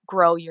to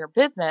grow your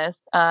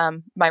business, my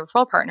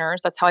referral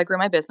partners, that's how I grew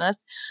my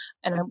business.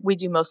 And we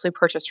do mostly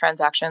purchase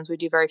transactions. We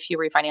do very few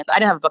refinance. I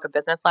didn't have a book of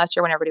business last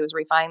year when everybody was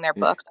refining their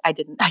books. I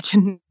did not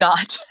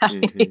have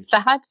any of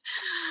that.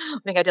 I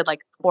think I did like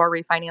 4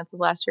 refinances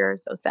last year.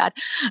 So sad.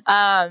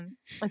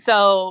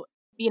 So,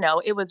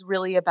 it was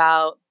really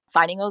about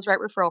finding those right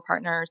referral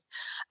partners,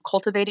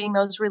 cultivating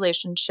those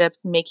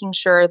relationships, making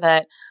sure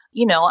that,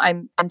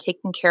 I'm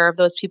taking care of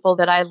those people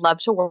that I love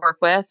to work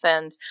with.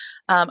 And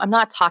I'm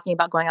not talking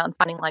about going out and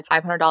spending like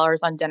 $500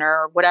 on dinner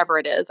or whatever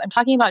it is. I'm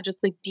talking about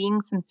just like being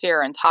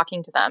sincere and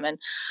talking to them. And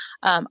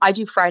I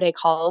do Friday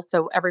calls.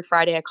 So every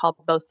Friday I call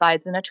both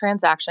sides in a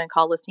transaction,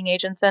 call listing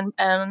agents and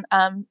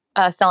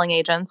selling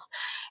agents.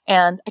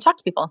 And I talk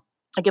to people.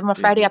 I give them a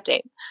Friday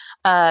update.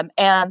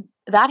 And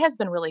that has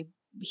been really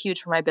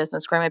huge for my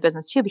business, growing my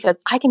business too, because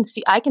I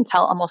can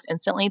tell almost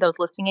instantly those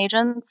listing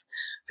agents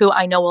who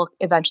I know will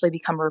eventually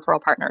become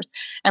referral partners.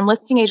 And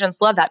listing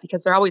agents love that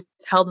because they're always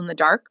held in the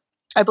dark,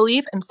 I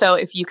believe. And so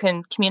if you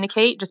can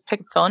communicate, just pick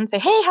up the phone and say,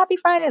 "Hey, happy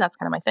Friday." That's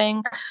kind of my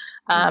thing.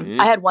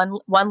 I had one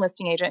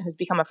listing agent who's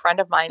become a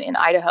friend of mine in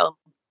Idaho,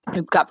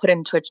 who got put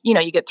into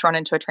you get thrown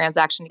into a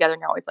transaction together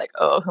and you're always like,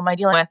 "Oh, who am I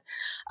dealing with?"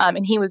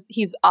 And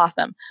he's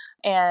awesome.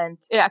 And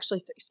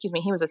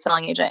he was a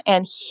selling agent,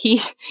 and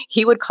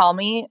he would call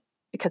me,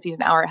 because he's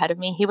an hour ahead of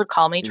me. He would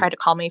call me, try to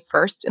call me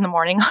first in the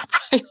morning on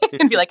Friday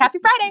and be like, "Happy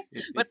Friday.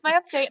 What's my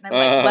update?" And I'm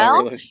like,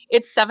 "Well, really?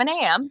 It's 7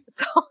 a.m.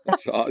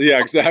 So yeah,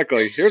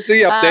 exactly. Here's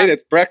the update.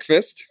 It's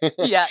breakfast.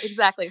 Yeah,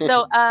 exactly.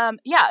 So,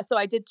 so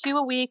I did 2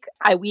 a week.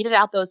 I weeded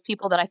out those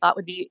people that I thought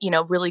would be,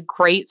 really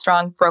great,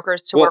 strong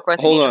brokers to work with.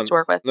 Hold on. To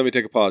work with. Let me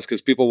take a pause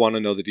because people want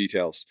to know the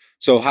details.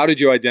 So how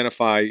did you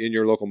identify in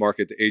your local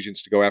market the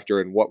agents to go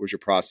after, and what was your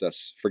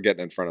process for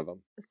getting in front of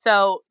them?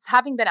 So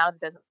having been out of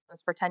the business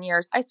for 10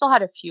 years, I still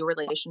had a few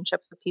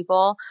relationships with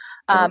people.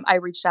 I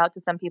reached out to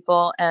some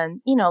people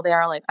and, they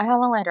are like, "I have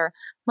a lender."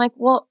 I'm like,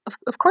 "Well,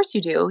 of course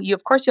you do.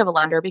 Of course you have a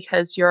lender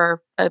because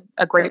you're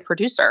a great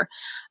producer.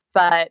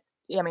 But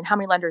I mean, how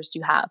many lenders do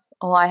you have?"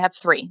 "Well, I have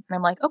 3. And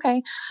I'm like,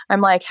 "Okay."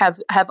 I'm like, have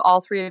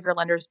all 3 of your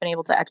lenders been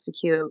able to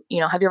execute?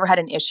 Have you ever had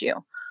an issue?"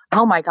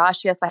 "Oh my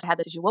gosh, yes, I had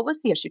this issue." "What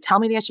was the issue? Tell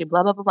me the issue,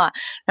 blah, blah, blah, blah." And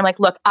I'm like,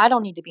 "Look, I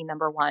don't need to be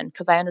number 1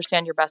 because I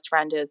understand your best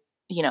friend is,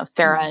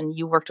 Sarah, and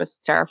you worked with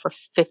Sarah for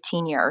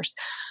 15 years.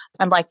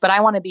 I'm like, but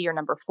I want to be your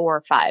number 4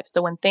 or 5.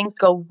 So when things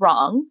go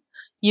wrong,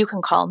 you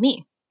can call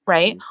me,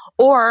 right?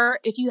 Or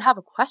if you have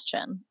a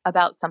question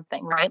about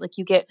something, right? Like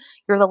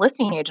you're the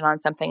listing agent on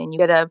something and you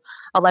get a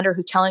lender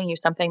who's telling you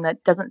something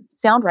that doesn't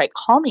sound right,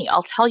 call me.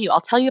 I'll tell you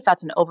if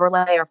that's an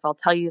overlay or if I'll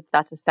tell you if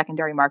that's a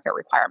secondary market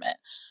requirement."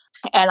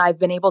 And I've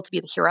been able to be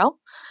the hero.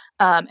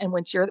 And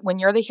when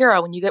you're the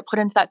hero, when you get put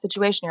into that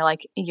situation, you're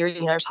like,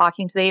 you're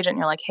talking to the agent and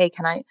you're like, "Hey,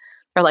 can I?"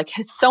 They're like,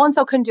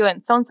 "So-and-so couldn't do it,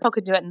 and so-and-so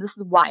could do it, and this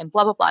is why, and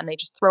blah, blah, blah." And they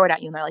just throw it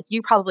at you. And they're like,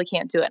 "You probably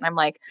can't do it." And I'm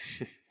like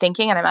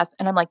thinking, and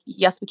I'm like,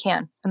 "Yes, we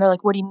can." And they're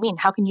like, "What do you mean?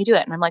 How can you do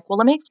it?" And I'm like, "Well,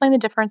 let me explain the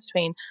difference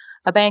between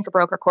a bank, a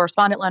broker,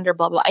 correspondent lender,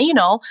 blah, blah."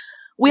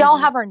 We all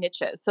have our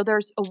niches. So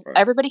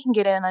everybody can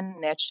get in on a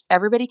niche.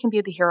 Everybody can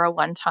be the hero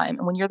one time.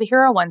 And when you're the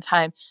hero one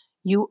time,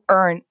 you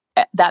earn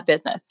that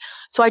business.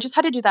 So I just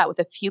had to do that with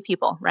a few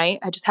people, right?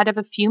 I just had to have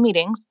a few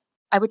meetings.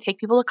 I would take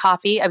people to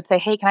coffee. I would say,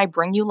 "Hey, can I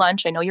bring you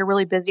lunch? I know you're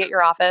really busy at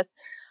your office.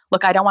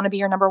 Look, I don't want to be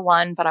your number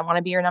 1, but I want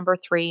to be your number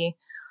 3.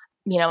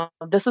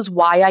 This is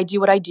why I do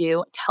what I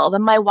do." Tell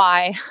them my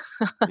why.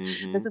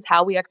 This is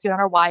how we execute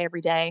on our why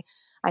every day.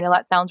 I know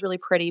that sounds really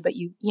pretty, but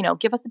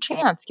give us a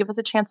chance. Give us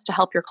a chance to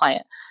help your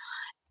client.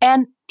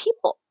 And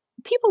people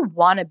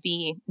want to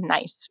be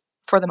nice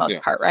for the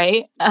most part,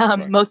 right?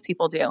 Right? Most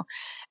people do.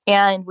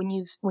 And when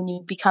you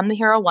become the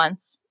hero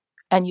once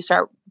and you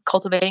start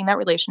cultivating that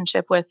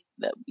relationship with,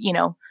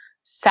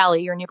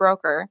 Sally, your new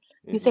broker,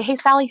 you say, "Hey,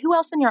 Sally, who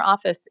else in your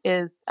office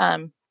is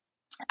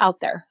out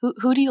there?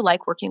 Who do you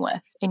like working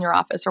with in your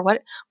office? Or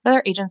what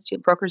other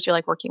brokers do you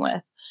like working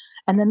with?"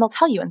 And then they'll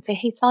tell you and say,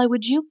 hey, Sally,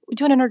 would you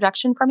do an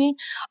introduction for me?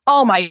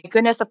 Oh my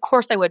goodness, of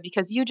course I would,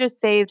 because you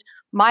just saved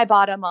my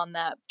bottom on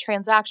that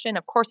transaction.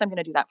 Of course I'm going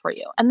to do that for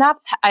you. And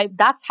that's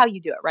how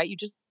you do it, right? You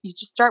just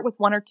start with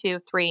one or two,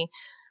 three,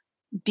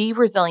 be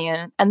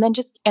resilient, and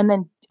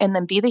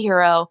then be the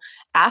hero.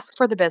 Ask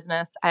for the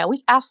business. I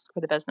always ask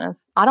for the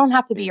business. I don't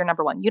have to be your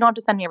number one. You don't have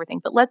to send me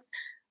everything, but let's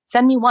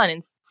send me one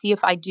and see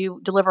if I do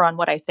deliver on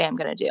what I say I'm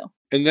going to do.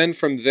 And then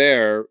from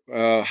there,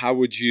 how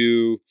would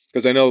you,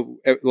 because I know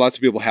lots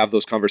of people have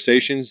those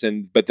conversations,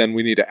 but then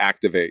we need to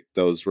activate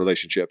those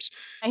relationships.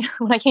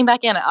 When I came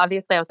back in,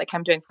 obviously I was like,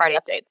 I'm doing Friday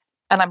updates.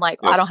 And I'm like,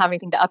 yes. I don't have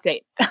anything to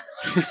update.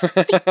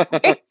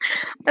 I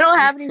don't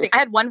have anything. I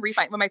had one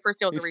refinance. When my first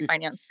deal was a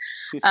refinance.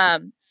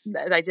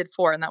 I did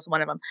 4, and that was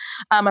one of them.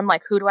 I'm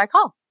like, who do I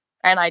call?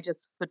 And I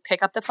just would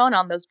pick up the phone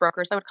on those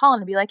brokers. I would call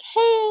and be like,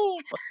 hey,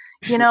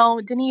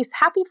 Denise,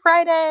 happy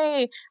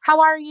Friday. How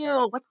are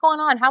you? What's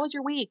going on? How was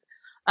your week?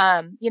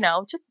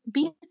 Just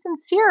be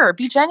sincere,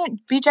 be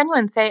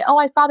genuine, say, oh,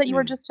 I saw that you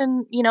were just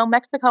in,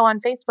 Mexico on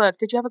Facebook.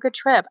 Did you have a good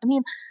trip? I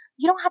mean,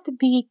 you don't have to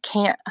be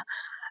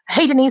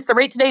hey, Denise, the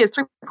rate today is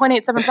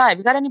 3.875.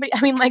 You got anybody?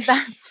 I mean, like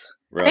that's,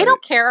 right. They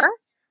don't care.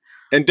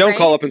 And don't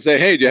call up and say,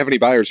 hey, do you have any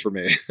buyers for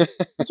me?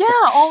 Yeah.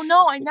 Oh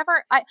no,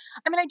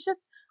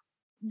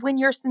 when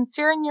you're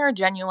sincere and you're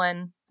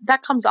genuine,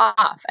 that comes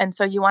off. And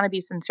so you want to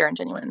be sincere and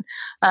genuine.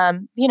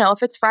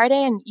 If it's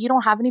Friday and you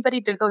don't have anybody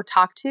to go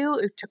talk to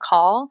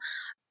call,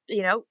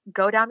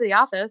 go down to the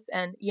office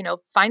and,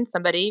 find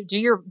somebody, do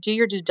your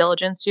due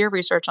diligence, do your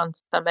research on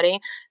somebody,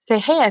 say,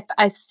 hey,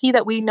 I see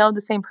that we know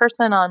the same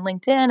person on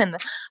LinkedIn, and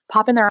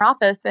pop in their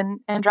office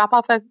and drop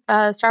off a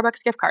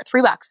Starbucks gift card,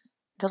 $3.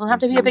 Doesn't have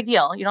to be a big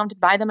deal. You don't have to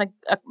buy them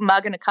a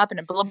mug and a cup and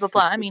a blah, blah,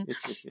 blah. I mean,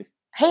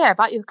 hey, I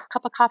bought you a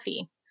cup of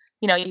coffee.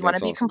 You want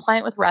to be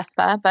compliant with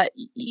RESPA, but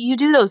you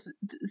do those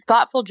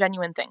thoughtful,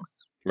 genuine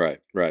things. Right.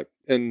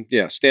 And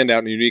stand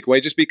out in a unique way.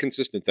 Just be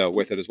consistent though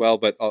with it as well,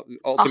 but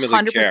ultimately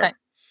 100%. Care.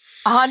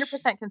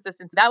 100%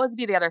 consistency. That would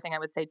be the other thing I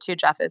would say too,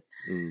 Jeff, is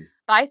if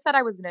I said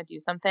I was going to do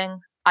something,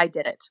 I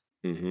did it.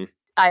 Mm-hmm.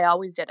 I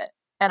always did it.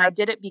 And I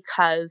did it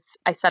because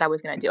I said I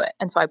was going to do it.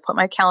 And so I put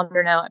my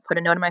calendar note, I put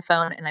a note in my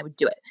phone, and I would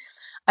do it.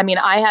 I mean,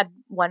 I had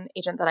one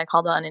agent that I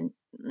called on and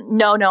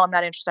no, I'm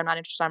not interested. I'm not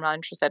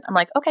interested. I'm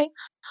like, okay,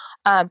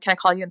 can I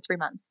call you in 3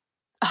 months?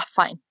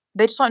 Fine.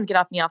 They just wanted to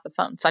get me off the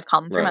phone. So I'd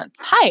call them in 3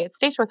 months. Hi, it's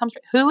Stacia with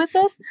HomeStreet. Who is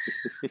this?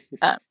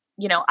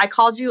 I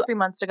called you 3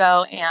 months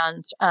ago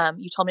and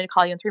you told me to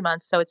call you in 3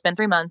 months. So it's been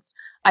 3 months.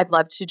 I'd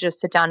love to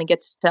just sit down and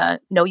get to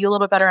know you a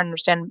little bit better and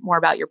understand more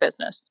about your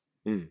business.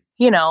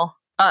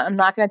 I'm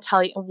not going to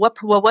tell you what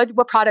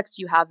products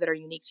do you have that are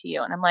unique to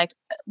you. And I'm like,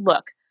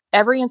 look,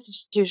 every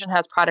institution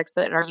has products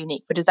that are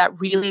unique, but is that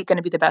really going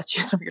to be the best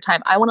use of your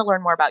time? I want to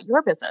learn more about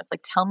your business.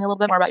 Like, tell me a little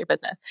bit more about your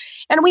business.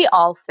 And we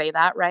all say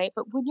that, right?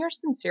 But when you're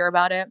sincere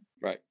about it,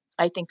 right,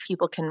 I think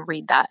people can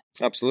read that.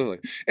 Absolutely.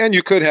 And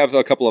you could have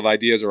a couple of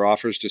ideas or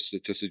offers just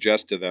to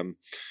suggest to them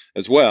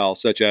as well,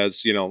 such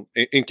as,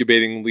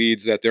 incubating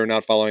leads that they're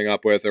not following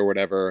up with or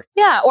whatever.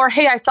 Yeah. Or,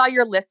 hey, I saw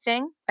your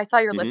listing.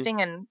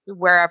 Listing and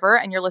wherever,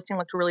 and your listing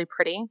looked really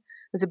pretty.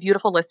 It was a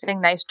beautiful listing.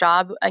 Nice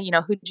job.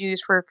 Who'd you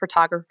use for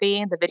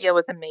photography? The video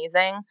was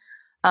amazing.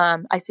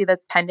 I see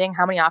that's pending.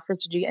 How many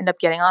offers did you end up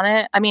getting on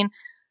it? I mean,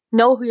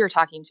 know who you're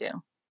talking to.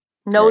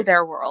 Know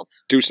their world.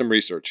 Do some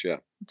research. Yeah.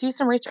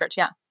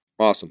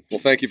 Awesome. Well,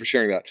 thank you for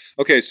sharing that.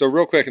 Okay, so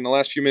real quick, in the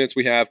last few minutes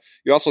we have,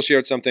 you also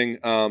shared something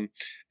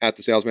at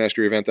the Sales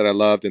Mastery event that I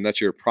loved, and that's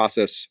your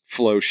process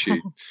flow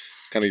sheet,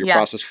 kind of your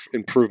process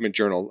improvement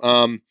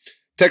journal.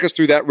 Take us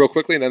through that real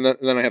quickly, and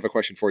then I have a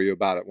question for you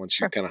about it once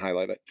you kind of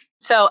highlight it.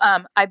 So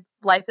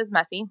life is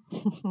messy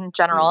in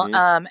general,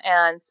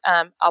 and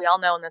we all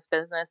know in this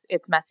business,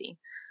 it's messy.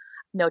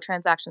 No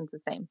transaction's the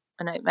same,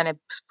 and I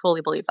fully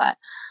believe that.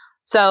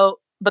 So,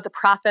 but the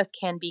process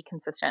can be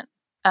consistent.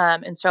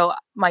 And so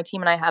my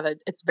team and I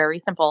it's very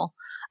simple.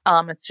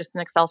 It's just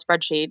an Excel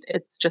spreadsheet.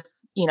 It's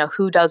just,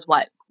 who does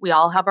what. We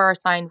all have our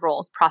assigned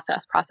roles,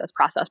 process.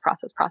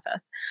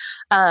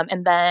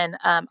 And then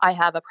I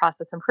have a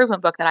process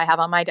improvement book that I have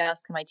on my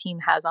desk and my team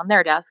has on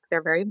their desk.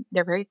 They're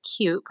very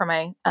cute for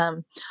my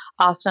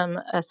awesome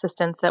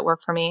assistants that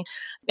work for me.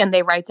 And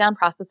they write down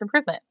process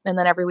improvement. And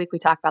then every week we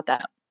talk about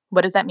that.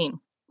 What does that mean?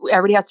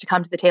 Everybody has to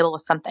come to the table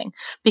with something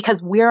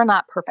because we're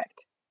not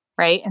perfect.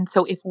 Right. And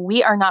so if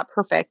we are not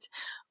perfect,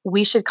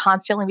 we should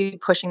constantly be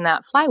pushing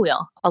that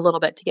flywheel a little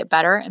bit to get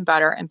better and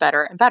better and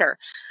better and better.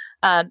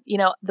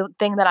 The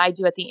thing that I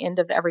do at the end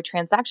of every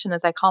transaction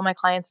is I call my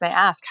clients and I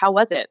ask, how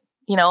was it?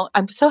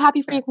 I'm so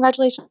happy for you.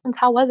 Congratulations.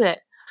 How was it?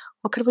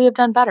 What could we have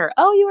done better?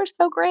 Oh, you were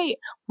so great.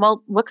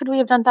 Well, what could we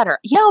have done better?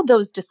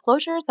 Those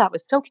disclosures, that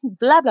was so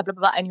blah, blah, blah,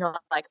 blah. And you're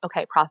like,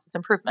 okay, process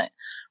improvement.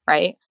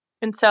 Right.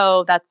 And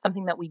so that's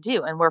something that we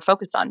do and we're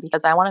focused on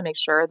because I want to make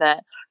sure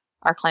that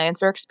our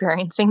clients are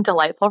experiencing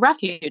delightful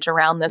refuge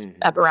around this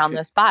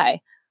buy.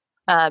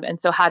 And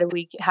so how do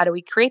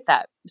we create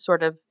that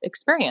sort of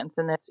experience?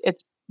 And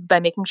it's by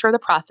making sure the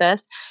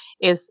process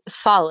is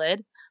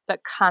solid,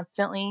 but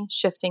constantly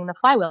shifting the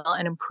flywheel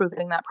and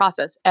improving that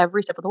process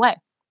every step of the way.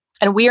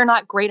 And we are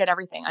not great at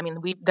everything. I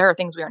mean, there are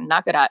things we are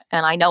not good at,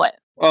 and I know it.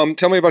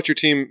 Tell me about your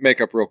team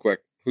makeup real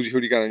quick. Who do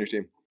you got on your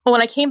team? Well,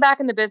 when I came back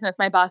in the business,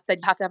 my boss said,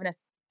 you have to have an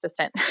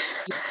assistant.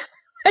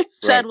 I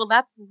said, Right. well,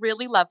 that's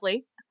really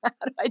lovely. How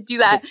do I do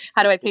that?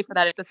 How do I pay for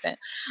that assistant?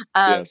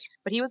 Yes.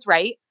 But he was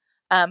right.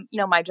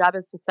 My job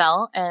is to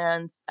sell,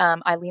 and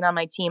I lean on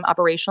my team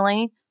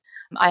operationally.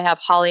 I have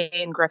Holly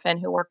and Griffin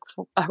who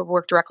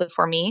work directly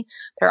for me.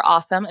 They're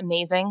awesome,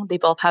 amazing. They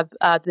both have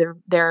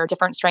their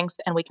different strengths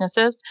and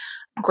weaknesses.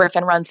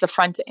 Griffin runs the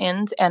front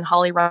end and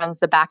Holly runs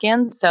the back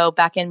end. So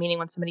back end meaning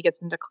when somebody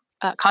gets into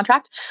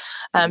contract,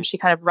 she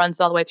kind of runs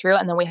all the way through.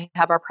 And then we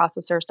have our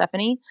processor,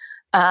 Stephanie.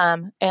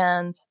 That's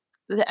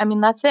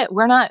it.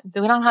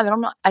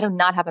 I do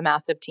not have a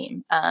massive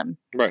team.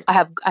 Right.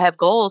 I have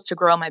goals to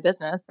grow my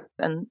business,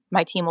 and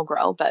my team will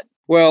grow, but.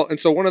 Well, and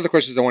so one of the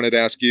questions I wanted to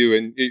ask you,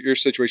 and your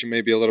situation may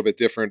be a little bit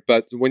different,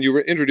 but when you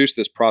introduced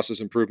this process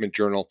improvement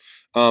journal,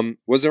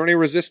 was there any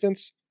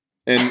resistance?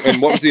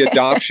 And what was the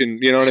adoption?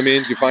 You know what I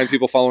mean? Do you find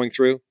people following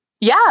through?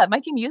 Yeah, my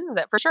team uses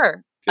it for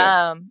sure.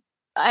 Yeah. And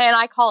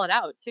I call it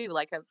out too.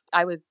 Like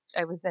I was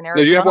in Arizona.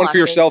 No, you have one for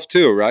yourself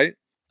too, right?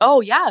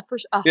 Oh yeah, for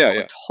sure.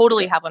 Yeah.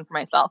 Totally have one for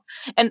myself.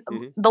 And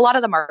a lot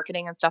of the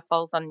marketing and stuff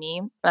falls on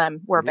me.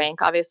 We're a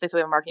bank, obviously, so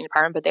we have a marketing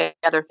department, but the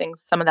other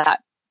things, some of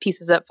that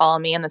pieces that fall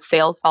on me, and the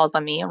sales falls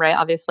on me, right?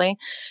 Obviously.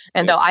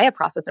 And though I have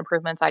process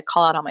improvements, I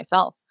call out on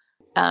myself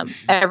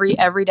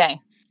every day.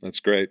 That's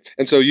great.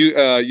 And so you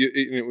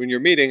when you're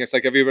meeting, it's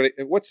like everybody,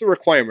 what's the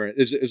requirement?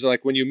 Is it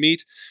like when you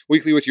meet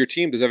weekly with your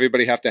team, does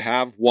everybody have to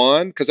have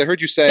one? Because I heard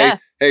you say,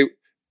 yes. Hey,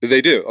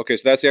 they do. Okay.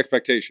 So that's the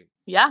expectation.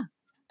 Yeah.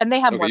 And they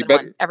have more than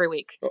one every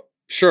week. Oh,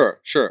 sure.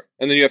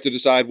 And then you have to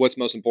decide what's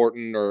most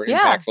important or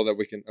impactful that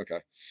we can. Okay.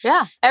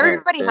 Yeah.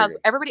 Everybody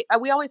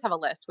we always have a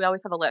list.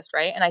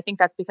 Right? And I think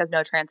that's because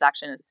no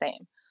transaction is the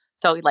same.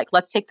 So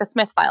let's take the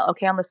Smith file.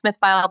 Okay. On the Smith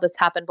file, this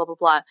happened, blah, blah,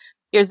 blah.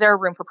 Is there a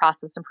room for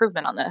process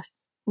improvement on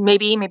this?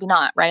 Maybe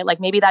not, right? Like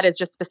maybe that is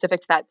just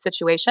specific to that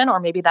situation, or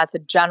maybe that's a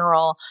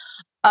general,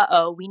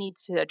 we need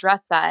to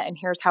address that. And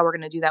here's how we're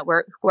going to do that.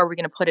 Where are we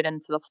going to put it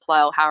into the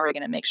flow? How are we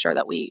going to make sure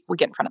that we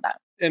get in front of that?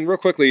 And real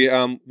quickly,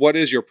 what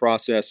is your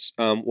process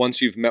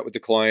once you've met with the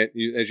client?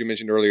 As you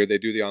mentioned earlier, they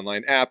do the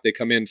online app. They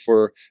come in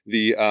for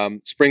the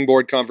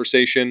springboard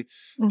conversation.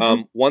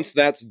 Once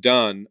that's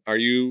done,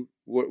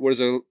 what does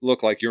it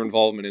look like, your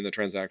involvement in the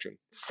transaction?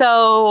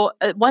 So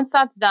once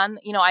that's done,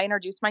 I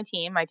introduce my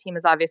team. My team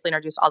is obviously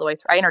introduced all the way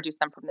through. I introduced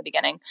them from the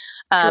beginning,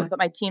 Sure. But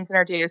my team's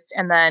introduced,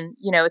 and then,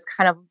 it's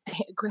kind of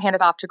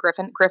handed off to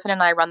Griffin. Griffin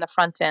and I run the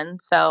front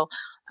end. So,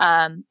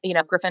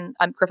 Griffin's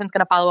going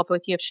to follow up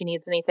with you if she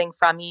needs anything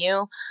from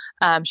you.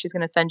 She's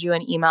going to send you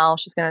an email.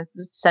 She's going to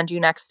send you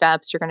next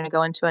steps. You're going to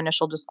go into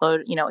initial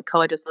disclosure,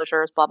 COA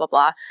disclosures, blah, blah,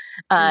 blah.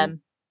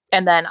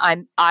 And then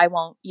I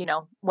won't,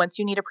 once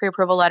you need a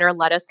pre-approval letter,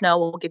 let us know.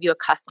 We'll give you a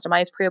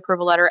customized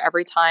pre-approval letter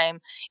every time.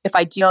 If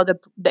I do know the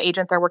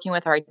agent they're working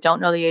with, or I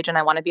don't know the agent,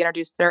 I want to be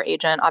introduced to their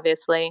agent,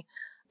 obviously.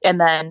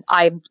 And then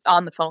I'm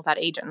on the phone with that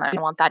agent, and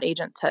I want that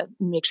agent to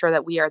make sure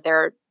that we are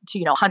there to,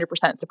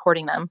 100%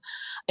 supporting them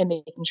and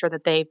making sure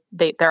that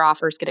their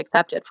offers get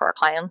accepted for our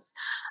clients.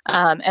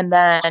 And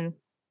then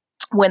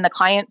when the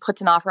client puts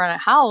an offer on a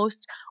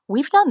house,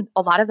 we've done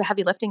a lot of the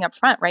heavy lifting up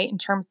front, right? In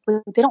terms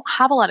of, they don't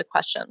have a lot of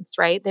questions,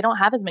 right? They don't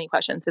have as many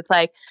questions. It's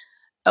like,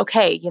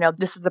 okay,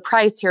 this is the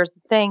price. Here's the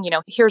thing,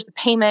 here's the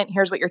payment.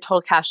 Here's what your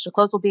total cash to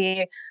close will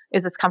be.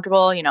 Is this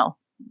comfortable?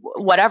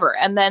 Whatever.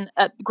 And then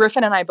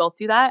Griffin and I both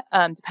do that,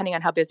 depending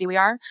on how busy we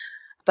are.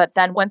 But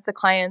then once the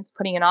client's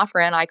putting an offer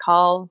in, I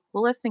call the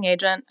listing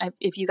agent.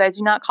 If you guys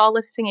do not call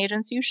listing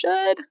agents, you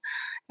should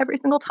every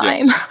single time.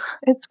 Yes.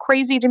 It's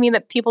crazy to me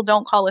that people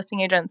don't call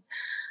listing agents.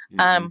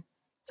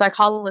 So I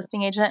call the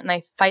listing agent and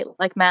I fight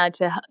like mad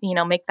to,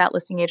 make that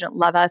listing agent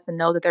love us and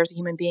know that there's a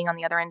human being on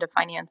the other end of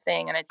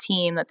financing and a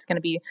team that's going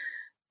to be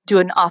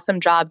doing an awesome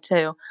job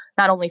to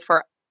not only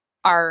for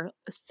our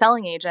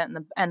selling agent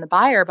and the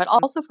buyer, but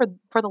also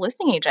for the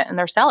listing agent and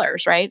their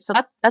sellers, right? So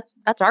that's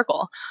our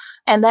goal.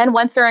 And then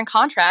once they're in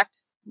contract,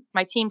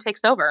 my team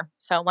takes over.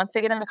 So once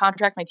they get into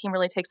contract, my team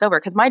really takes over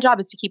because my job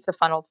is to keep the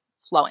funnel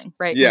flowing,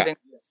 right? Yeah. Moving.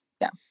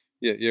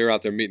 Yeah, you're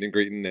out there meeting and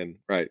greeting, and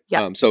right.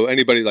 Yeah. So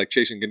anybody like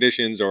chasing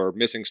conditions or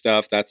missing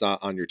stuff, that's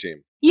on your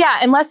team. Yeah,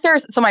 unless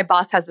so my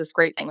boss has this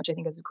great thing, which I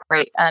think is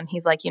great.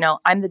 He's like,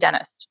 I'm the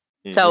dentist.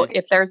 So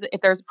if there's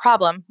a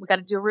problem, we got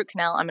to do a root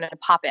canal. I'm going to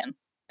pop in.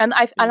 And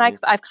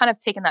I've kind of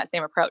taken that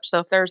same approach. So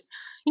if there's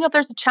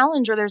a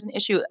challenge or there's an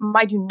issue,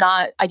 I do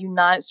not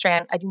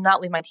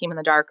leave my team in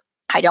the dark.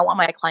 I don't want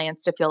my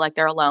clients to feel like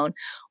they're alone.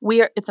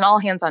 It's an all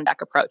hands on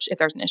deck approach if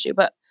there's an issue,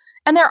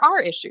 and there are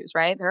issues,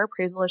 right? There are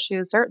appraisal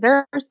issues.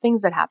 There's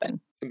things that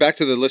happen. Back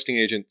to the listing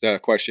agent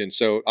question.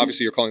 So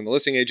obviously you're calling the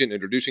listing agent,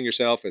 introducing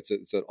yourself. It's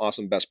an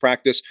awesome best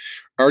practice.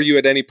 Are you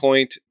at any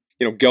point,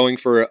 going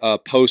for a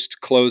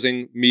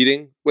post-closing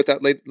meeting with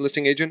that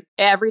listing agent?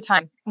 Every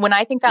time. When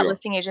I think that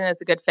listing agent is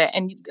a good fit,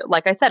 and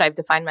like I said, I've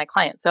defined my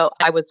client. So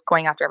I was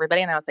going after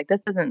everybody and I was like,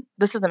 this doesn't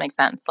make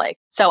sense.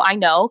 So I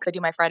know, because I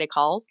do my Friday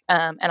calls,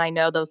 and I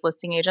know those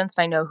listing agents,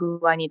 and I know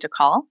who I need to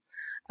call.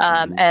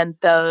 And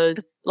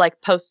those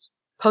like post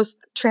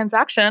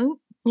transaction,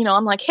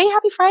 I'm like, hey,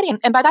 happy Friday.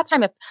 And by that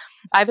time, if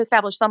I've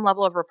established some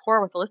level of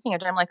rapport with the listing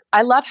agent, I'm like,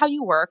 I love how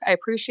you work. I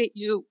appreciate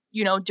you,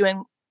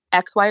 doing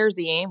X, Y, or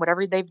Z,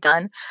 whatever they've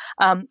done.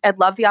 I'd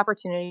love the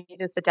opportunity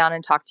to sit down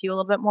and talk to you a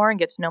little bit more and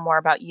get to know more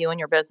about you and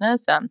your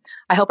business.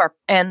 I hope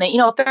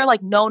if they're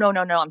like, no,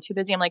 I'm too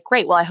busy. I'm like,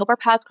 great. Well, I hope our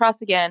paths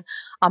cross again.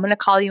 I'm going to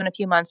call you in a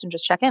few months and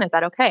just check in. Is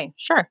that okay?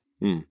 Sure.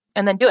 And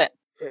then do it.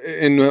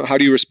 And how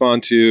do you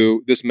respond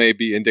to this? May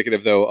be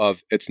indicative, though,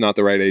 of it's not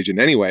the right agent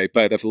anyway.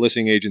 But if a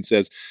listing agent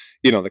says,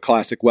 the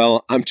classic,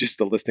 well, I'm just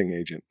a listing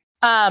agent.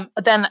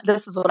 Then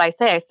this is what I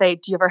say. I say,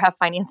 do you ever have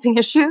financing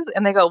issues?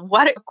 And they go,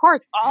 what? Of course,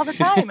 all the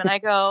time. And I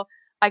go,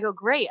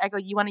 great. I go,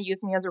 you want to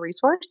use me as a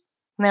resource?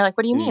 And they're like,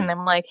 what do you mean? And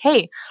I'm like,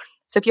 hey,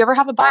 so if you ever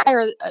have a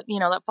buyer,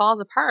 that falls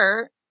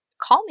apart,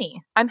 call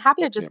me. I'm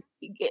happy to just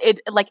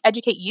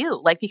educate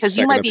you, because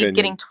you might be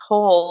getting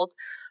told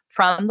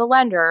from the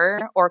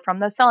lender or from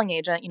the selling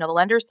agent, the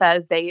lender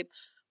says they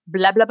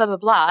blah, blah, blah, blah,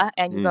 blah.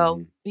 And you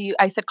go,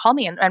 I said, call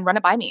me and run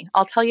it by me.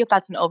 I'll tell you if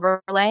that's an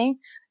overlay,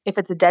 if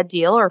it's a dead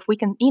deal, or if we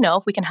can,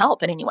 if we can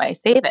help in any way,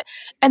 save it.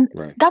 And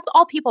that's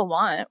all people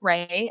want,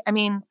 right? I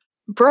mean,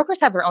 brokers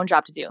have their own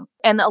job to do.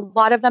 And a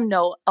lot of them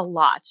know a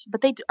lot,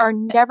 but they are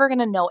never going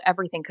to know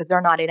everything because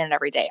they're not in it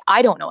every day.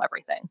 I don't know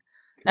everything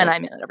and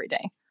I'm in it every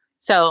day.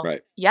 So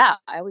yeah,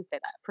 I always say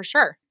that for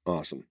sure.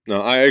 Awesome.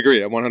 No, I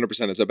agree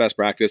 100%. It's a best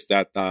practice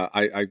that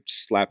I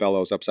slap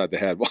LOs upside the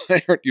head.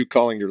 Why aren't you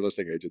calling your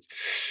listing agents?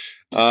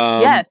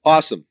 Yes.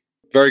 Awesome.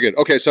 Very good.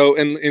 Okay. So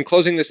in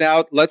closing this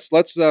out, let's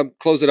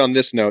close it on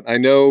this note. I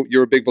know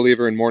you're a big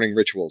believer in morning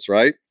rituals,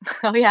 right?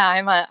 Oh yeah. I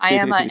am a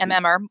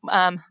MMR,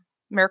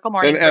 Miracle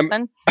Morning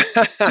person.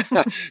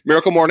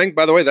 Miracle Morning,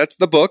 by the way, that's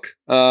the book.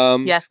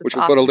 Yes, which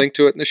we'll put a link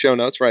to it in the show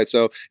notes, right?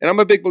 So, and I'm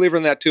a big believer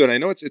in that too. And I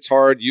know it's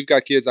hard. You've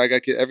got kids, I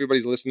got kids,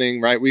 everybody's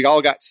listening, right? We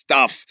all got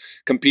stuff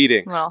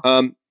competing.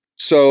 Well.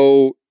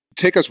 So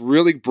take us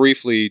really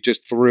briefly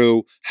just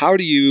through how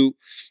do you,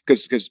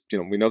 because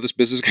we know this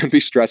business is going to be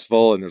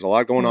stressful and there's a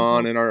lot going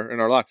on in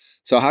our life.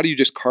 So how do you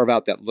just carve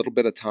out that little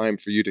bit of time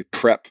for you to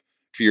prep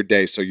for your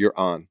day so you're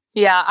on?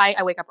 Yeah,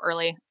 I wake up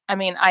early. I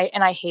mean,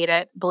 I hate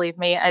it. Believe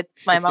me,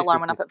 my alarm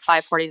went up at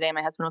 5:40 today.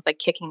 My husband was like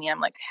kicking me. I'm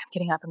like,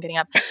 I'm getting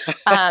up.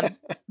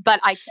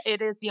 But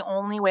it is the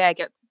only way I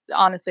get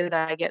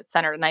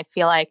centered. And I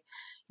feel like,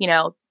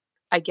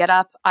 I get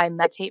up, I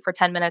meditate for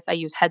 10 minutes. I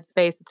use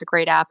Headspace. It's a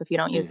great app if you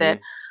don't use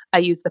it. I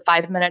use the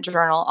 5-minute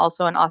journal,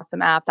 also an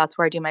awesome app. That's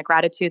where I do my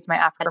gratitudes, my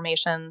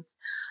affirmations.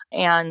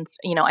 And,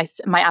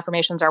 my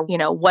affirmations are,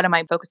 what am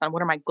I focused on?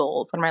 What are my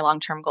goals? What are my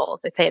long-term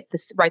goals? I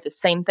write the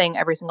same thing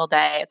every single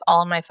day. It's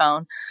all on my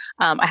phone.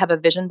 I have a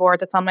vision board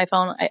that's on my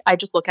phone. I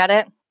just look at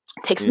it.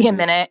 It takes me a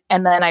minute.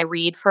 And then I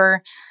read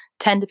for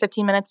 10 to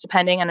 15 minutes,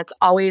 depending. And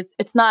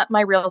it's not my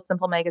Real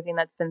Simple magazine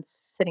that's been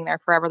sitting there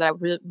forever that I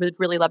would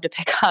really love to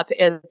pick up.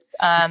 It's,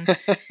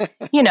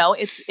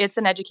 it's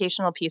an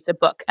educational piece of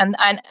book. And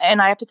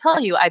I have to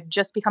tell you, I've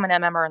just become an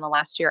MMer in the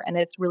last year and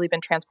it's really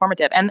been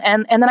transformative. And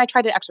then I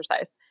try to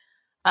exercise,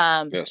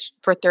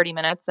 for 30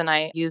 minutes and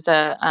I use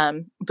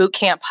a, Boot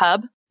Camp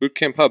Hub. Boot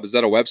Camp Hub. Is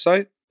that a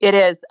website? It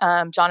is.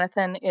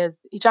 Jonathan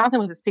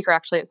was a speaker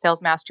actually at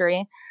Sales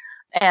Mastery.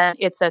 And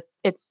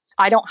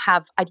I do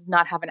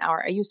not have an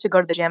hour. I used to go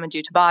to the gym and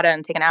do Tabata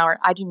and take an hour.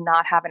 I do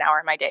not have an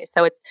hour in my day.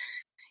 So it's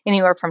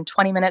anywhere from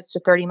 20 minutes to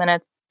 30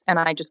 minutes. And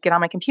I just get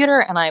on my computer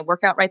and I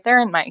work out right there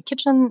in my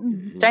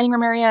kitchen, dining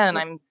room area. And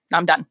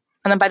I'm done.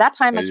 And then by that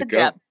time, my kids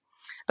get up.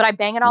 But I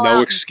bang it all out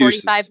in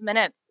 45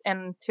 minutes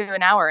and to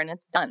an hour and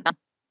it's done.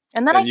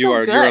 And then I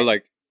feel good. You're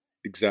like,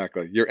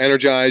 exactly. You're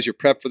energized. You're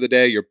prepped for the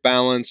day. You're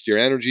balanced. Your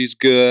energy's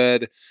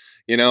good.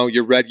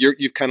 You're ready.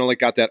 You've kind of like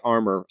got that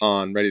armor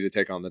on, ready to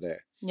take on the day.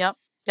 Yep.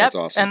 That's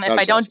awesome. And if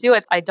I don't do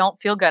it, I don't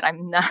feel good.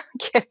 I'm not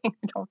kidding.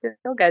 I don't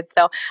feel good.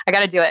 So I got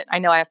to do it. I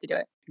know I have to do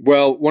it.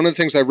 Well, one of the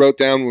things I wrote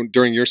down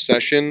during your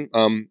session,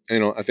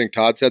 I think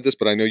Todd said this,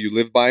 but I know you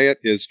live by it,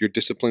 is your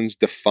disciplines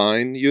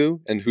define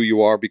you and who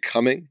you are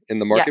becoming in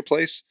the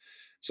marketplace. Yes.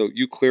 So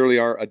you clearly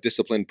are a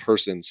disciplined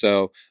person.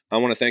 So I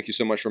want to thank you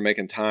so much for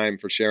making time,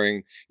 for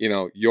sharing,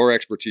 your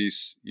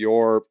expertise,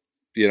 your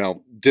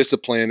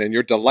discipline and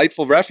your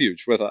delightful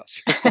refuge with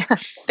us.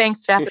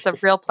 Thanks, Jeff. It's a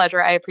real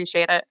pleasure. I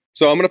appreciate it.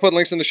 So I'm going to put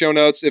links in the show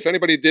notes. If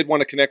anybody did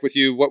want to connect with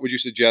you, what would you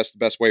suggest the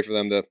best way for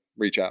them to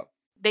reach out?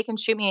 They can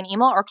shoot me an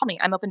email or call me.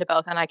 I'm open to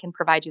both and I can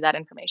provide you that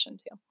information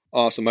too.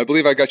 Awesome. I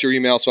believe I got your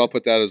email, so I'll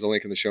put that as a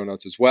link in the show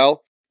notes as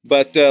well.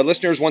 But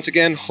listeners, once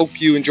again,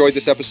 hope you enjoyed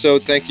this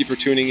episode. Thank you for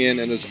tuning in.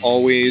 And as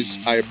always,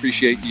 I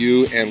appreciate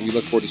you and we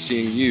look forward to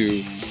seeing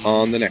you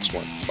on the next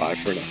one. Bye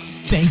for now.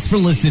 Thanks for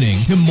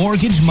listening to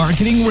Mortgage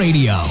Marketing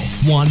Radio.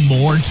 Want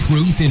more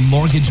truth in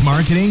mortgage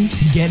marketing?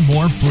 Get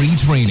more free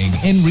training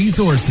and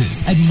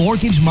resources at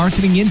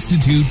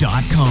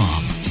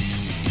mortgagemarketinginstitute.com.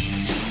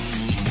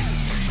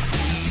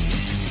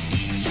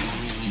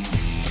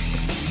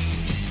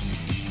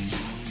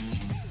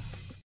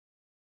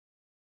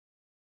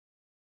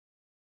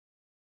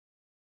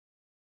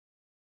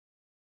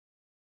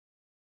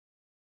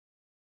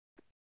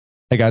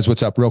 Hey guys,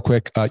 what's up? Real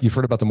quick, you've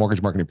heard about the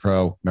Mortgage Marketing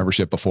Pro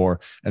membership before,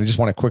 and I just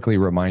want to quickly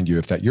remind you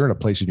that you're in a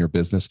place in your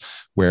business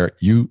where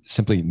you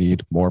simply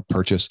need more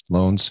purchase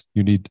loans,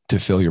 you need to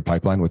fill your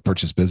pipeline with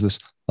purchase business.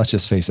 Let's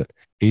just face it,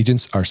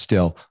 agents are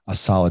still a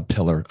solid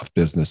pillar of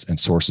business and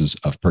sources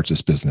of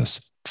purchase business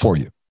for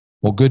you.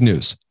 Well, good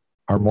news.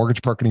 Our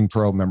Mortgage Marketing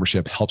Pro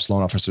membership helps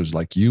loan officers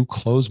like you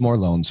close more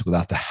loans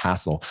without the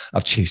hassle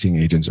of chasing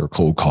agents or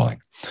cold calling.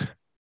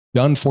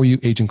 Done for you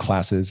agent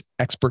classes,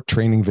 expert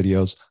training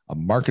videos, a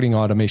marketing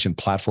automation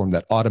platform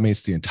that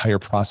automates the entire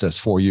process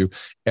for you,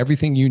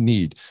 everything you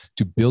need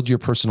to build your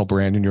personal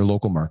brand in your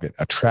local market,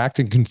 attract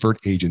and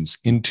convert agents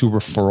into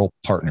referral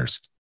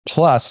partners.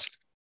 Plus,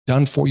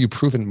 done for you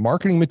proven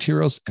marketing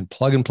materials and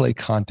plug and play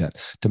content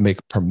to make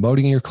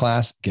promoting your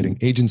class, getting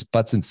agents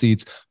butts in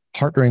seats,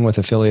 partnering with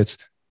affiliates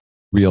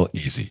real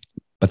easy.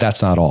 But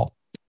that's not all.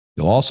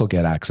 You'll also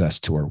get access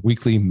to our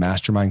weekly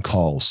mastermind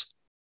calls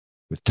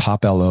with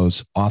top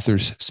LOs,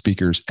 authors,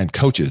 speakers, and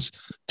coaches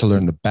to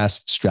learn the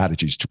best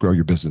strategies to grow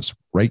your business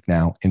right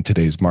now in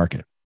today's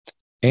market.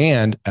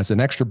 And as an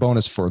extra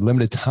bonus for a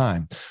limited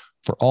time,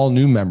 for all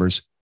new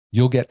members,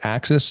 you'll get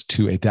access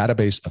to a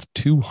database of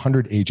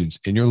 200 agents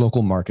in your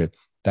local market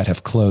that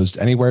have closed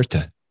anywhere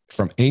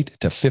from 8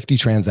 to 50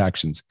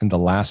 transactions in the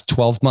last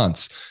 12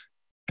 months.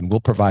 And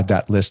we'll provide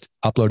that list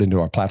uploaded into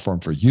our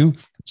platform for you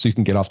so you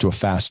can get off to a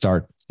fast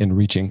start in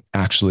reaching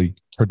actually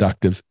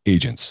productive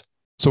agents.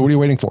 So what are you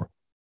waiting for?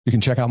 You can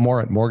check out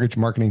more at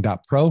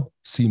mortgagemarketing.pro,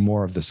 see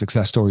more of the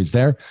success stories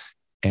there.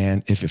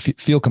 And if you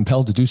feel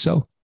compelled to do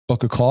so,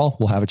 book a call.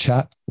 We'll have a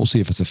chat. We'll see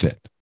if it's a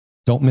fit.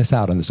 Don't miss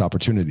out on this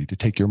opportunity to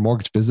take your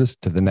mortgage business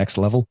to the next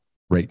level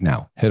right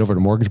now. Head over to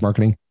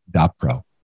mortgagemarketing.pro.